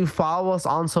 make sure you follow us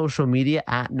on social media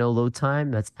at No Load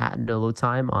Time. That's at No Load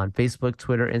Time on Facebook,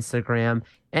 Twitter, Instagram,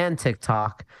 and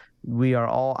TikTok. We are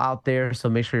all out there, so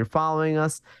make sure you're following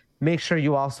us. Make sure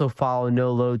you also follow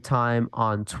No Load Time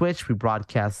on Twitch. We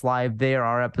broadcast live there.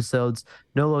 Our episodes,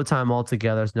 No Load Time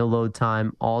Altogether. It's No Load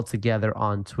Time Altogether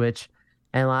on Twitch.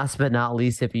 And last but not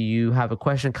least, if you have a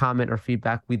question, comment, or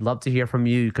feedback, we'd love to hear from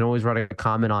you. You can always write a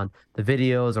comment on the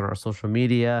videos, on our social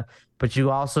media, but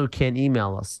you also can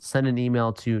email us. Send an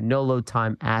email to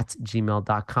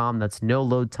noloadtime@gmail.com. That's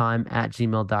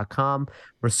noloadtime@gmail.com.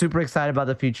 We're super excited about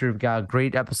the future. We've got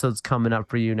great episodes coming up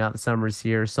for you now that summer's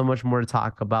here. So much more to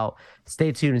talk about.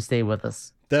 Stay tuned and stay with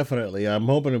us. Definitely. I'm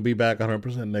hoping to be back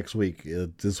 100% next week.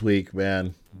 This week,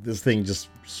 man, this thing just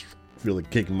really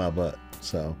kicking my butt.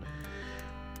 So,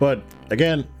 but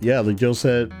again, yeah, like Joe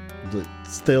said,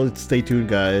 stay tuned,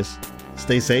 guys.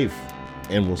 Stay safe,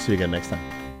 and we'll see you again next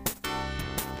time.